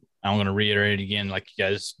 I'm going to reiterate it again, like you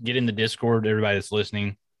guys get in the Discord, everybody that's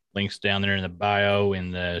listening, links down there in the bio,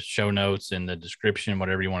 in the show notes, in the description,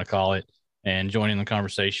 whatever you want to call it, and join in the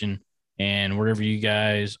conversation. And wherever you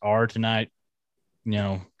guys are tonight,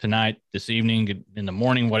 tonight, this evening, in the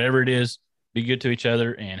morning, whatever it is, be good to each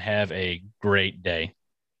other and have a great day.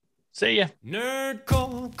 See ya. Nerd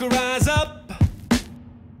Corker, rise up.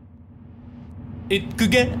 It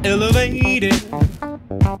could get elevated.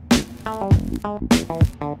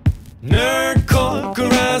 Nerd Corker,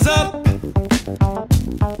 rise up.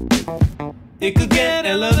 It could get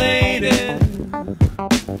elevated.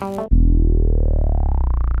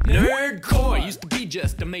 Nerdcore used to be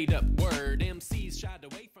just a made up